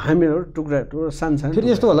 तर हामीहरू टुक्रा सानसानो। फेरि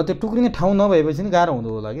यस्तो होला, त्यो टुक्रिने ठाउँ नभएपछि नि गाह्रो हुँदो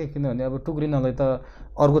होला कि, किनभने अब टुक्रिनलाई त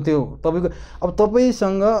अर्को त्यो तपाईँको, अब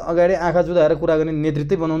तपाईँसँग अगाडि आँखा जुदाएर कुरा गर्ने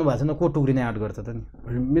नेतृत्वै बनाउनु भएको छैन, को टुक्रिने आँट गर्छ त नि?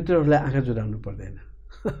 मित्रहरूलाई आँखा जुदाउनु पर्दैन,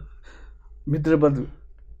 मित्रवत।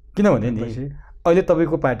 किनभने नि अहिले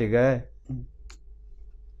तपाईँको पार्टीका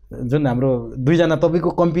जुन हाम्रो 2जना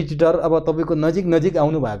तपाईँको कम्पिटिटर, अब तपाईँको नजिक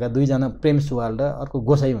आउनुभएका 2जना प्रेम सुवाल र अर्को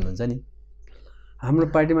गोसाई हुनुहुन्छ नि, हाम्रो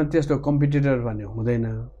पार्टीमा त्यस्तो कम्पिटिटर भन्ने हुँदैन,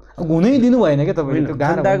 हुनै दिनु भएन क्या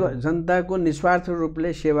तपाईँले। जनताको निस्वार्थ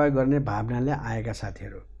रूपले सेवा गर्ने भावनाले आएका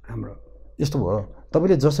साथीहरू हाम्रो। यस्तो भयो,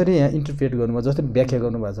 तपाईँले जसरी यहाँ इन्टरप्रेट गर्नुभयो, जसरी व्याख्या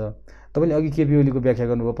गर्नुभएको छ, तपाईँले अघि केपी ओलीको व्याख्या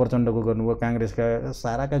गर्नुभयो, प्रचण्डको गर्नुभयो, काङ्ग्रेसका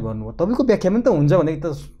साराका गर्नुभयो, तपाईँको व्याख्या पनि त हुन्छ भने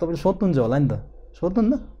त तपाईँले सोध्नुहुन्छ होला नि त,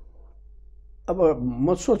 सोध्नुहुन्न? अब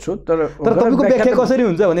म सोध्छु, तर तपाईँको व्याख्या कसरी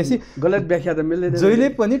हुन्छ भनेपछि गलत व्याख्या त मिल्दैन। जहिले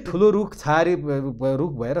पनि ठुलो रुख छारी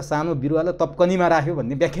रुख भएर सानो बिरुवालाई तप्कनीमा राख्यो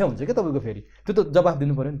भन्ने व्याख्या हुन्छ क्या तपाईँको, फेरि त्यो त जवाफ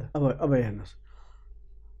दिनु पऱ्यो नि त। अब हेर्नुहोस्,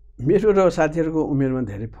 मेरो र साथीहरूको उमेरमा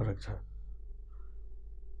धेरै फरक छ।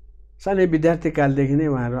 सानै विद्यार्थी कालदेखि नै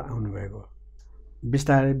उहाँहरू आउनुभएको,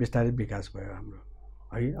 बिस्तारै विकास भयो हाम्रो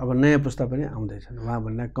है। अब नयाँ पुस्ता पनि आउँदैछन्,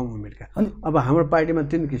 उहाँभन्दा कम उमेरका। अनि अब हाम्रो पार्टीमा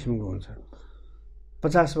 3 किसिमको हुन्छ,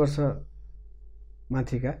 50 वर्ष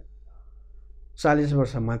माथिका, 40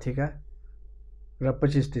 वर्ष माथिका र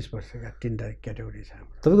 25-30 वर्षका 3टा क्याटेगोरी छ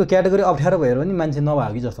हाम्रो। तपाईँको क्याटेगोरी अप्ठ्यारो भएर पनि मान्छे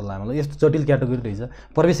नभएको कि जस्तो लाग्यो मलाई, यस्तो जटिल क्याटेगोरी रहेछ,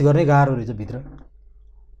 प्रवेश गर्ने गाह्रो रहेछ भित्र।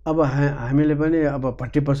 अब हामीले पनि अब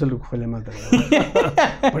भट्टी पसल खोले मात्र,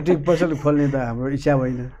 भट्टी पसल खोल्ने त हाम्रो इच्छा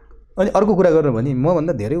होइन। अनि अर्को कुरा गर्नु भने,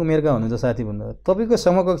 मभन्दा धेरै उमेरका हुनुहुन्छ साथी भन्दा, तपाईँको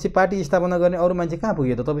समकक्षी पार्टी स्थापना गर्ने अरू मान्छे कहाँ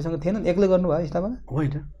पुग्यो त? तपाईँसँग थिएन, एक्लै गर्नुभयो स्थापना?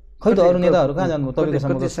 होइन, खै त अरू नेताहरू कहाँ जानुभयो?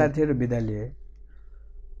 तपाईँको साथीहरू बिदा लिए।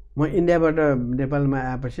 म इन्डियाबाट नेपालमा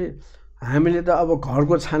आएपछि हामीले त अब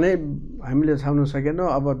घरको छानै हामीले छाउन सकेनौँ।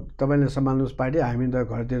 अब तपाईँले सम्हाल्नुहोस् पार्टी, हामी त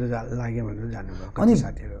घरतिर लाग्यो भनेर जानुभयो कति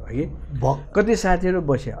साथीहरू है। कति साथीहरू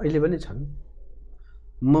बसे अहिले पनि छन्,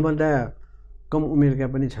 मभन्दा कम उमेरका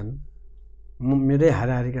पनि छन्, मेरै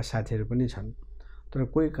हाराहारीका साथीहरू पनि छन्। तर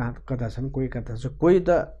कोही कता छन्, कोही कता छ, कोही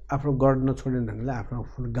त आफ्नो गढ नछोड्ने ढङ्गले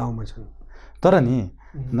आफ्नो गाउँमा छन्। तर नि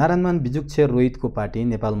नारायण मान बिजुक्छे रोहितको पार्टी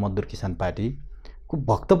नेपाल मजदुर किसान पार्टीको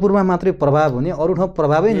भक्तपुरमा मात्रै प्रभाव हुने, अरू ठाउँ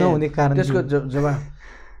प्रभावै नहुने कारण त्यसको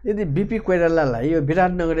जवाब यदि बिपी कोइरालालाई यो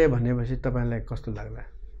विराटनगरे भनेपछि तपाईँलाई कस्तो लाग्ला?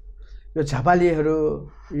 यो झापालीहरू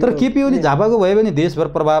तर केपी ओली झापाको भयो भने देशभर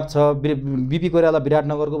प्रभाव छ, बिपी कोइराला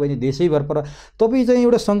विराटनगरको भयो भने देशैभर प्रभाव। तपाईँ चाहिँ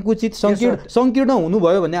एउटा सङ्कुचित सङ्कीर्ण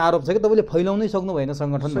हुनुभयो भन्ने आरोप छ कि तपाईँले फैलाउनै सक्नु भएन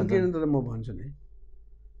सङ्गठन? सङ्कीर्ण त म भन्छु नि,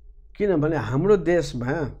 किनभने हाम्रो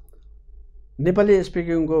देशमा नेपाली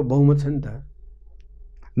स्पिकिङको बहुमत छ नि त।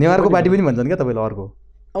 नेवारको पार्टी पनि भन्छन् क्या तपाईँले अर्को?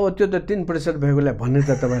 अब त्यो त 3% भएकोलाई भन्ने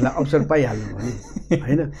त तपाईँलाई अवसर पाइहाल्नु भने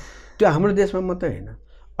होइन। त्यो हाम्रो देशमा मात्रै होइन,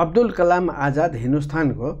 अब्दुल कलाम आजाद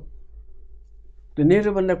हिन्दुस्तानको त्यो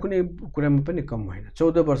नेहरूभन्दा कुनै कुरामा पनि कम होइन।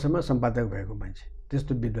 14 वर्षमा सम्पादक भएको मान्छे,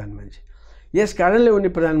 त्यस्तो विद्वान मान्छे। यस कारणले उनी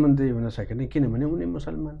प्रधानमन्त्री हुन सकेन, किनभने उनी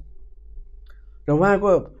मुसलमान। र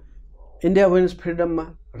उहाँको इन्डिया विन्स फ्रिडममा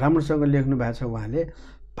राम्रोसँग लेख्नु भएको छ उहाँले,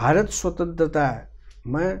 भारत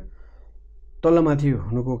स्वतन्त्रतामा तलमाथि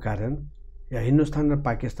हुनुको कारण या हिन्दुस्तान र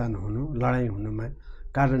पाकिस्तान हुनु, लडाइँ हुनुमा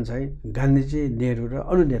कारण चाहिँ गान्धीजी, नेहरू र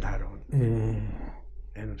अरू नेताहरू हुन्।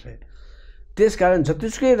 हेर्नुहोस् है, त्यसकारण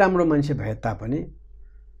जतिसुकै राम्रो मान्छे भए तापनि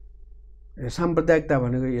साम्प्रदायिकता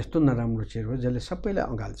भनेको यस्तो नराम्रो चिज हो जसले सबैलाई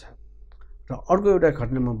अँगाल्छ। र अर्को एउटा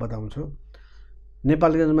घटना म बताउँछु।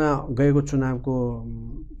 नेपालगञ्जमा गएको चुनावको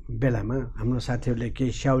बेलामा हाम्रो साथीहरूले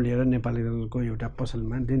केही स्याउ लिएर नेपालगञ्जको एउटा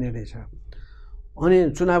पसलमा दिने रहेछ। अनि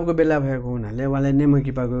चुनावको बेला भएको हुनाले उहाँलाई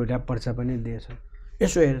नेमकिपाको एउटा पर्चा पनि दिएछ।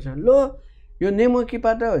 यसो हेरेछ, लो यो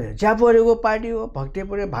नेमकिपा त ज्यापुहरूको पार्टी हो,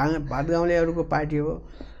 भक्तेपुरे भात गाउँलेहरूको पार्टी हो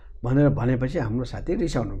भनेर भनेपछि हाम्रो साथी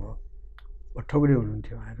रिसाउनु भयो। ठोक्री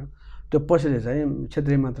हुनुहुन्थ्यो उहाँहरू। त्यो पसले चाहिँ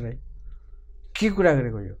क्षेत्रीय मात्रै के कुरा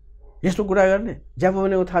गरेको, यो यस्तो कुरा गर्ने? ज्यापु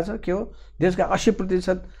भनेको थाहा छ के हो? देशका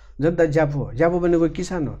 80% जनता ज्यापु हो, ज्यापु भनेको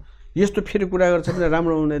किसान हो। यस्तो फेरि कुरा गर्छ भने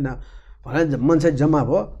राम्रो हुँदैन भनेर मान्छे जम्मा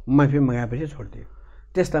भयो, माफी मगाएपछि छोडिदियो।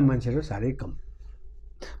 त्यस्ता मान्छेहरू साह्रै कम।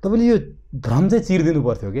 तपाईँले यो भ्रम चाहिँ चिरिदिनु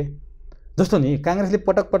पर्थ्यो कि? जस्तो नि काङ्ग्रेसले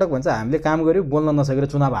पटक पटक भन्छ हामीले काम गऱ्यौँ, बोल्न नसकेर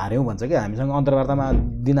चुनाव हार्यौँ भन्छ कि, हामीसँग अन्तर्वार्तामा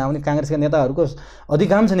दिन आउने काङ्ग्रेसका नेताहरूको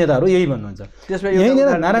अधिकांश नेताहरू यही भन्नुहुन्छ। त्यसमा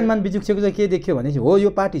यहीँनिर नारायण मान बिजुक्छेको चाहिँ के देखियो भने हो यो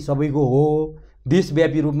पार्टी सबैको हो,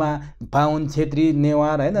 देशव्यापी रूपमा बाहुन, छेत्री,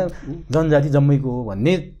 नेवार होइन जनजाति जम्मैको हो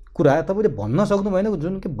भन्ने कुरा तपाईँले भन्न सक्नु भएन,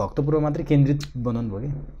 जुन कि भक्तपुरमा मात्रै केन्द्रित बनाउनु भयो कि?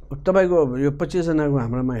 तपाईँको यो 25 जनाको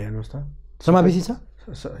हाम्रोमा हेर्नुहोस् त, समावेशी छ,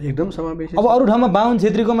 एकदम समावेशी। अब अरू ठाउँमा बाहुन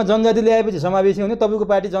छेत्रीकोमा जनजाति ल्याएपछि समावेशी हुने, तपाईँको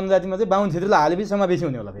पार्टी जनजातिमा चाहिँ बाहुन छेत्रीलाई हालेपछि समावेशी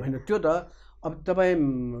हुने होला? होइन, त्यो त अब तपाईँ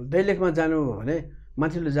दैलेखमा जानुभयो भने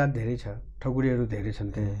माथिल्लो जात धेरै छ, ठकुरीहरू धेरै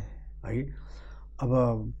छन् त्यहाँ है। अब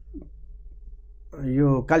यो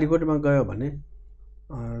कालीकोटमा गयो भने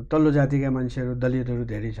तल्लो जातिका मान्छेहरू, दलितहरू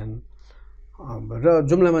धेरै छन्। र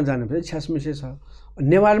जुम्लामा जानुभयो छ्यासमिसे छ।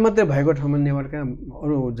 नेवार मात्रै भएको ठाउँमा नेवार कहाँ,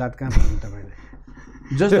 अरू जात कहाँ भन्नु तपाईँले?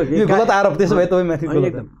 जस्तो कि गलत आरोप त्यसो भए तपाईँ माथि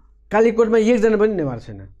एकदम कालीकोटमा एकजना पनि नेवार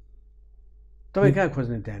छैन। तपाईँ कहाँ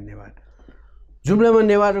खोज्ने त्यहाँ नेवार? जुम्लामा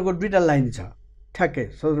नेवारहरूको 2टा लाइन छ ठ्याक्कै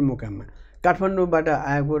सदरमुकाममा, काठमाडौँबाट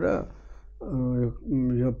आएको र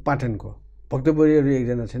यो पाटनको। भक्तपुरीहरू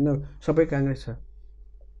एकजना छैन, सबै काङ्ग्रेस छ।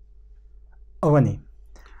 अब नि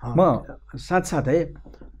म साथसाथै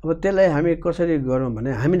अब त्यसलाई हामी कसरी गरौँ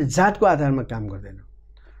भने हामीले जातको आधारमा काम गर्दैनौँ,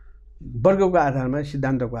 वर्गको आधारमा,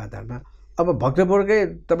 सिद्धान्तको आधारमा। अब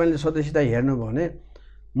भक्तपुरकै तपाईँले सदस्यता हेर्नुभयो भने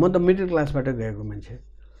म त मिडल क्लासबाट गएको मान्छे,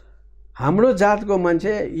 हाम्रो जातको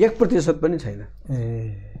मान्छे 1% पनि छैन।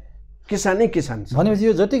 किसानै किसान छ। भनेपछि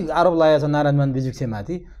यो जति आरोप लागेको छ नारायण मान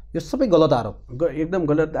बिजुक्छेमाथि यो सबै गलत आरोप, एकदम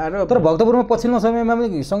गलत आरोप। तर भक्तपुरमा पछिल्लो समयमा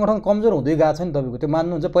पनि सङ्गठन कमजोर हुँदै गएको छ नि तपाईँको, त्यो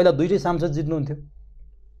मान्नुहुन्छ? पहिला 2टै सांसद जित्नुहुन्थ्यो।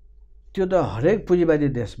 त्यो त हरेक पुँजीवादी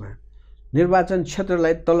देशमा निर्वाचन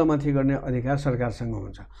क्षेत्रलाई तलमाथि गर्ने अधिकार सरकारसँग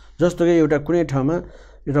हुन्छ। जस्तो कि एउटा कुनै ठाउँमा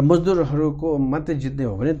एउटा मजदुरहरूको मात्रै जित्ने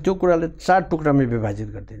हो भने त्यो कुराले 4 टुक्रामा विभाजित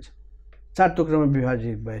गरिदिन्छ। 4 टुक्रामा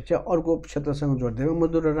विभाजित भएपछि अर्को क्षेत्रसँग जोड्दैमा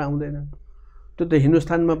मजदुरहरू आउँदैन। त्यो त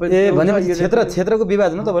हिन्दुस्तानमा पनि भनेपछि क्षेत्रको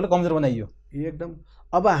विभाजन तपाईँले कमजोर बनाइयो एकदम।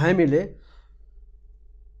 अब हामीले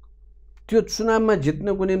त्यो चुनावमा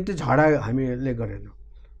जित्नको निम्ति झगडा हामीले गरेनौँ।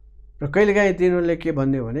 र कहिलेकाहीँ तिनीहरूले के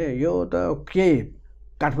भन्यो भने यो त केही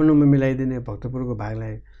काठमाडौँमा मिलाइदिने भक्तपुरको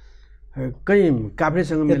भागलाई, कहीँ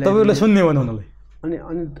काभ्रेसँग मिलाइदिने, तपाईँले सुन्ने भन्नुलाई।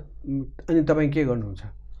 अनि तपाईँ के गर्नुहुन्छ?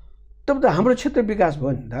 तब त हाम्रो क्षेत्र विकास भयो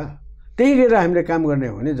नि त। त्यही गरेर हामीले काम गर्ने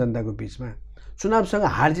हो भने जनताको बिचमा चुनावसँग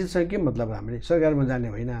हार जितसँग के मतलब हामीले सरकारमा जाने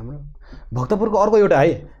होइन हाम्रो। भक्तपुरको अर्को एउटा है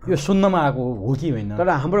यो सुन्नमा आएको हो कि होइन, तर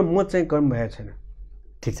हाम्रो मत चाहिँ कम भएको छैन।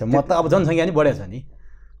 ठिक छ, मत त अब जनसङ्ख्या नि बढेको छ नि।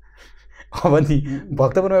 अब नि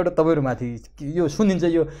भक्तपुरमा एउटा तपाईँहरूमाथि यो सुनिन्छ,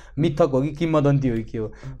 यो मिथक हो कि किम्वदन्ती हो कि के हो,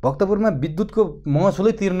 भक्तपुरमा विद्युतको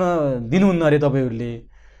महसुलै तिर्न दिनुहुन्न अरे तपाईँहरूले,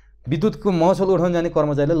 विद्युतको महसुल उठाउन जाने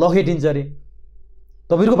कर्मचारीले लखेटिन्छ अरे,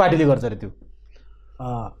 तपाईँहरूको पार्टीले गर्छ अरे त्यो।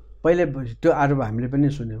 पहिले त्यो आरोप हामीले पनि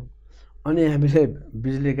सुन्यौँ। अनि हामीले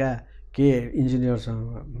बिजुलीका के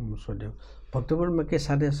इन्जिनियरसँग सोध्यौँ, भक्तपुरमा के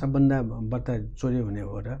साथै सबभन्दा बत्ता चोरी हुने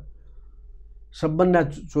हो र? सबभन्दा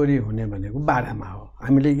चोरी हुने भनेको बाह्रमा हो।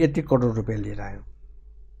 हामीले यति करोड रुपियाँ लिएर आयौँ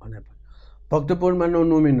भने भक्तपुरमा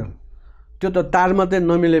नोमिनल, त्यो त तार मात्रै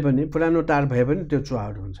नमिले पनि, पुरानो तार भए पनि त्यो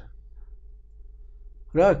चुहाट हुन्छ।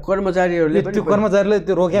 र कर्मचारीहरूले पनि, त्यो कर्मचारीले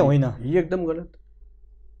त्यो रोक्या होइन, एकदम गलत।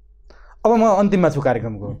 अब म अन्तिममा छु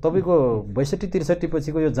कार्यक्रमको। तपाईँको 62-63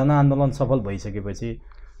 पछिको यो जनआन्दोलन सफल भइसकेपछि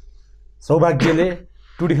सौभाग्यले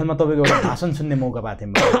टुडीखेलमा तपाईँको एउटा भाषण सुन्ने मौका पाएको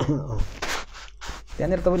थिएँ।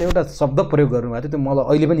 त्यहाँनिर तपाईँले एउटा शब्द प्रयोग गर्नुभएको थियो, त्यो मलाई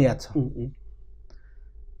अहिले पनि याद छ।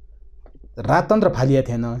 राजतन्त्र फालिया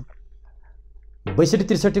थिएन,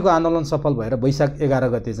 62-63 को आन्दोलन सफल भएर वैशाख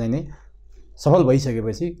 11 गते चाहिँ नै सफल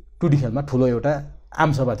भइसकेपछि टुडीखेलमा ठुलो एउटा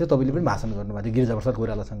आमसभा थियो, तपाईँले पनि भाषण गर्नुभएको थियो गिरिजाप्रसाद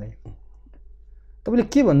कोइरालासँगै। तपाईँले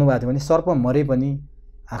के भन्नुभएको थियो भने सर्प मरे पनि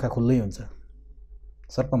आँखा खुल्लै हुन्छ,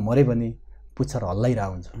 सर्प मरे पनि पुच्छर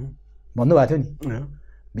हल्लाइरहेको हुन्छ भन्नुभएको थियो नि।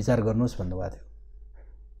 विचार गर्नुहोस् भन्नुभएको थियो।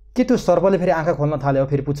 के त्यो सर्पले फेरि आँखा खोल्न थाल्यो,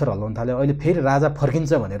 फेरि पुच्छर हल्लाउन थाल्यो, अहिले फेरि राजा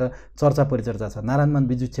फर्किन्छ भनेर चर्चा परिचर्चा छ। नारायण मान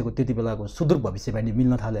बिजुक्छेको त्यति बेलाको सुदूर भविष्यवाणी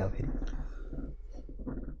मिल्न थाल्यो फेरि।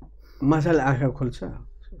 माछाले आँखा खोल्छ,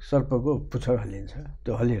 सर्पको पुच्छर हल्लिन्छ,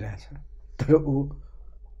 त्यो हल्लिरहेछ। तर ऊ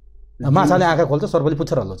माछाले आँखा खोल्छ, सर्पले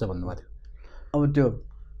पुच्छर हल्लाउँछ भन्नुभएको थियो।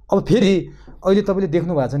 अब फेरि अहिले तपाईँले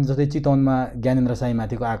देख्नु भएको छ नि, जस्तै चितवनमा ज्ञानेन्द्र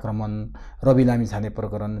साईमाथिको आक्रमण, रवि लामी छाने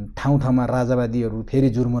प्रकरण, ठाउँ ठाउँमा राजावादीहरू फेरि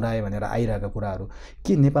जुर्मुराए भनेर आइरहेका कुराहरू,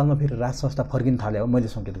 के नेपालमा फेरि राज संस्था फर्किन थाल्यो? मैले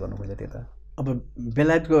सङ्केत गर्नु खोजेँ त्यता। अब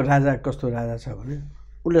बेलायतको राजा कस्तो राजा छ भने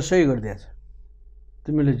उसले सही गरिदिएछ,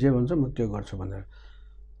 तिमीले जे भन्छ म त्यो गर्छु भनेर।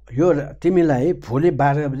 यो तिमीलाई भोलि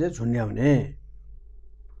 12 बजे झुन्ड्याउने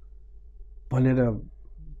भनेर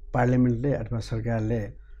पार्लियामेन्टले अथवा सरकारले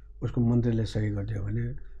उसको मन्त्रीले सही गरिदियो भने,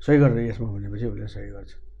 सही गरेर यसमा भनेपछि उसले सही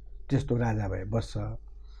गर्छ। त्यस्तो राजा भए बस्छ।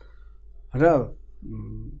 र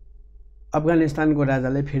अफगानिस्तानको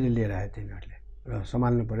राजालाई फेरि लिएर आयो तिनीहरूले, र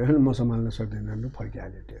सम्हाल्नु पऱ्यो, म सम्हाल्न सक्दैन,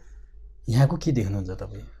 फर्किहाल्यो। त्यो यहाँको के देख्नुहुन्छ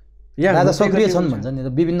तपाईँ? राजा सक्रिय छन् भन्छ नि,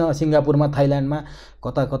 विभिन्न सिङ्गापुरमा, थाइल्यान्डमा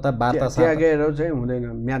कता कता वार्ता त्यागेर चाहिँ हुँदैन,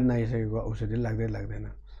 म्याद नआइसकेको औषधि लाग्दैन।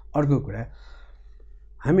 अर्को कुरा,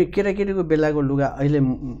 हामी केटाकेटीको बेलाको लुगा अहिले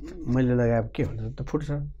मैले लगाएको के हुन्छ त फुट्छ,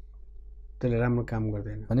 त्यसले राम्रो काम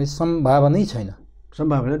गर्दैन भने सम्भावनै छैन।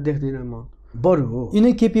 सम्भावना देख्दिनँ म। बरु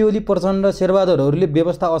यिनै केपी ओली प्रचण्ड शेरबहादुरहरूले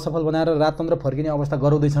व्यवस्था असफल बनाएर राजतन्त्र फर्किने अवस्था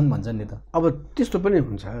गराउँदैछन् भन्छन् नि त। अब त्यस्तो पनि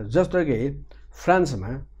हुन्छ, जस्तो कि फ्रान्समा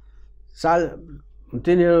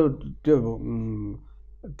तिनीहरू त्यो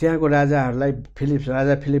त्यहाँको राजाहरूलाई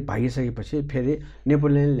राजा फिलिप भागिसकेपछि फेरि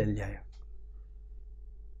नेपोलियनले ल्यायो,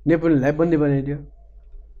 नेपोलियनलाई बन्दी बनाइदियो।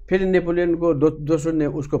 फेरि नेपोलियनको दोस्रो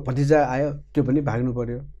उसको भतिजा आयो, त्यो पनि भाग्नु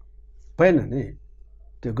पर्यो, भएन नि,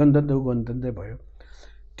 त्यो गणतन्त्रै भयो।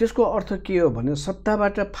 त्यसको अर्थ के हो भने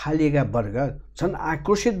सत्ताबाट फालिएका वर्ग छन्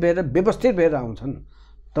आक्रोशित भएर व्यवस्थित भएर आउँछन्,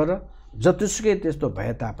 तर जतिसुकै त्यस्तो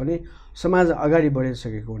भए तापनि समाज अगाडि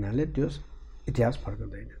बढिसकेको हुनाले त्यो इतिहास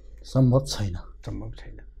फर्कँदैन। सम्भव छैन।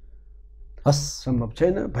 हस्, सम्भव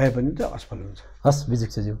छैन, भए पनि त असफल हुन्छ। हस्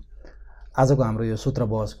बिजुक्छेज्यू, आजको हाम्रो यो सूत्र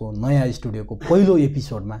बहसको नयाँ स्टुडियोको पहिलो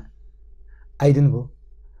एपिसोडमा आइदिनु भयो,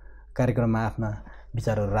 कार्यक्रममा आफ्ना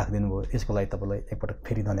विचारहरू राखिदिनु भयो, यसको लागि तपाईँलाई एकपटक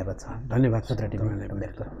फेरि धन्यवाद छ। धन्यवाद सुत्रा टिभीमा मेरो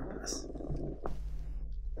तर्फबाट।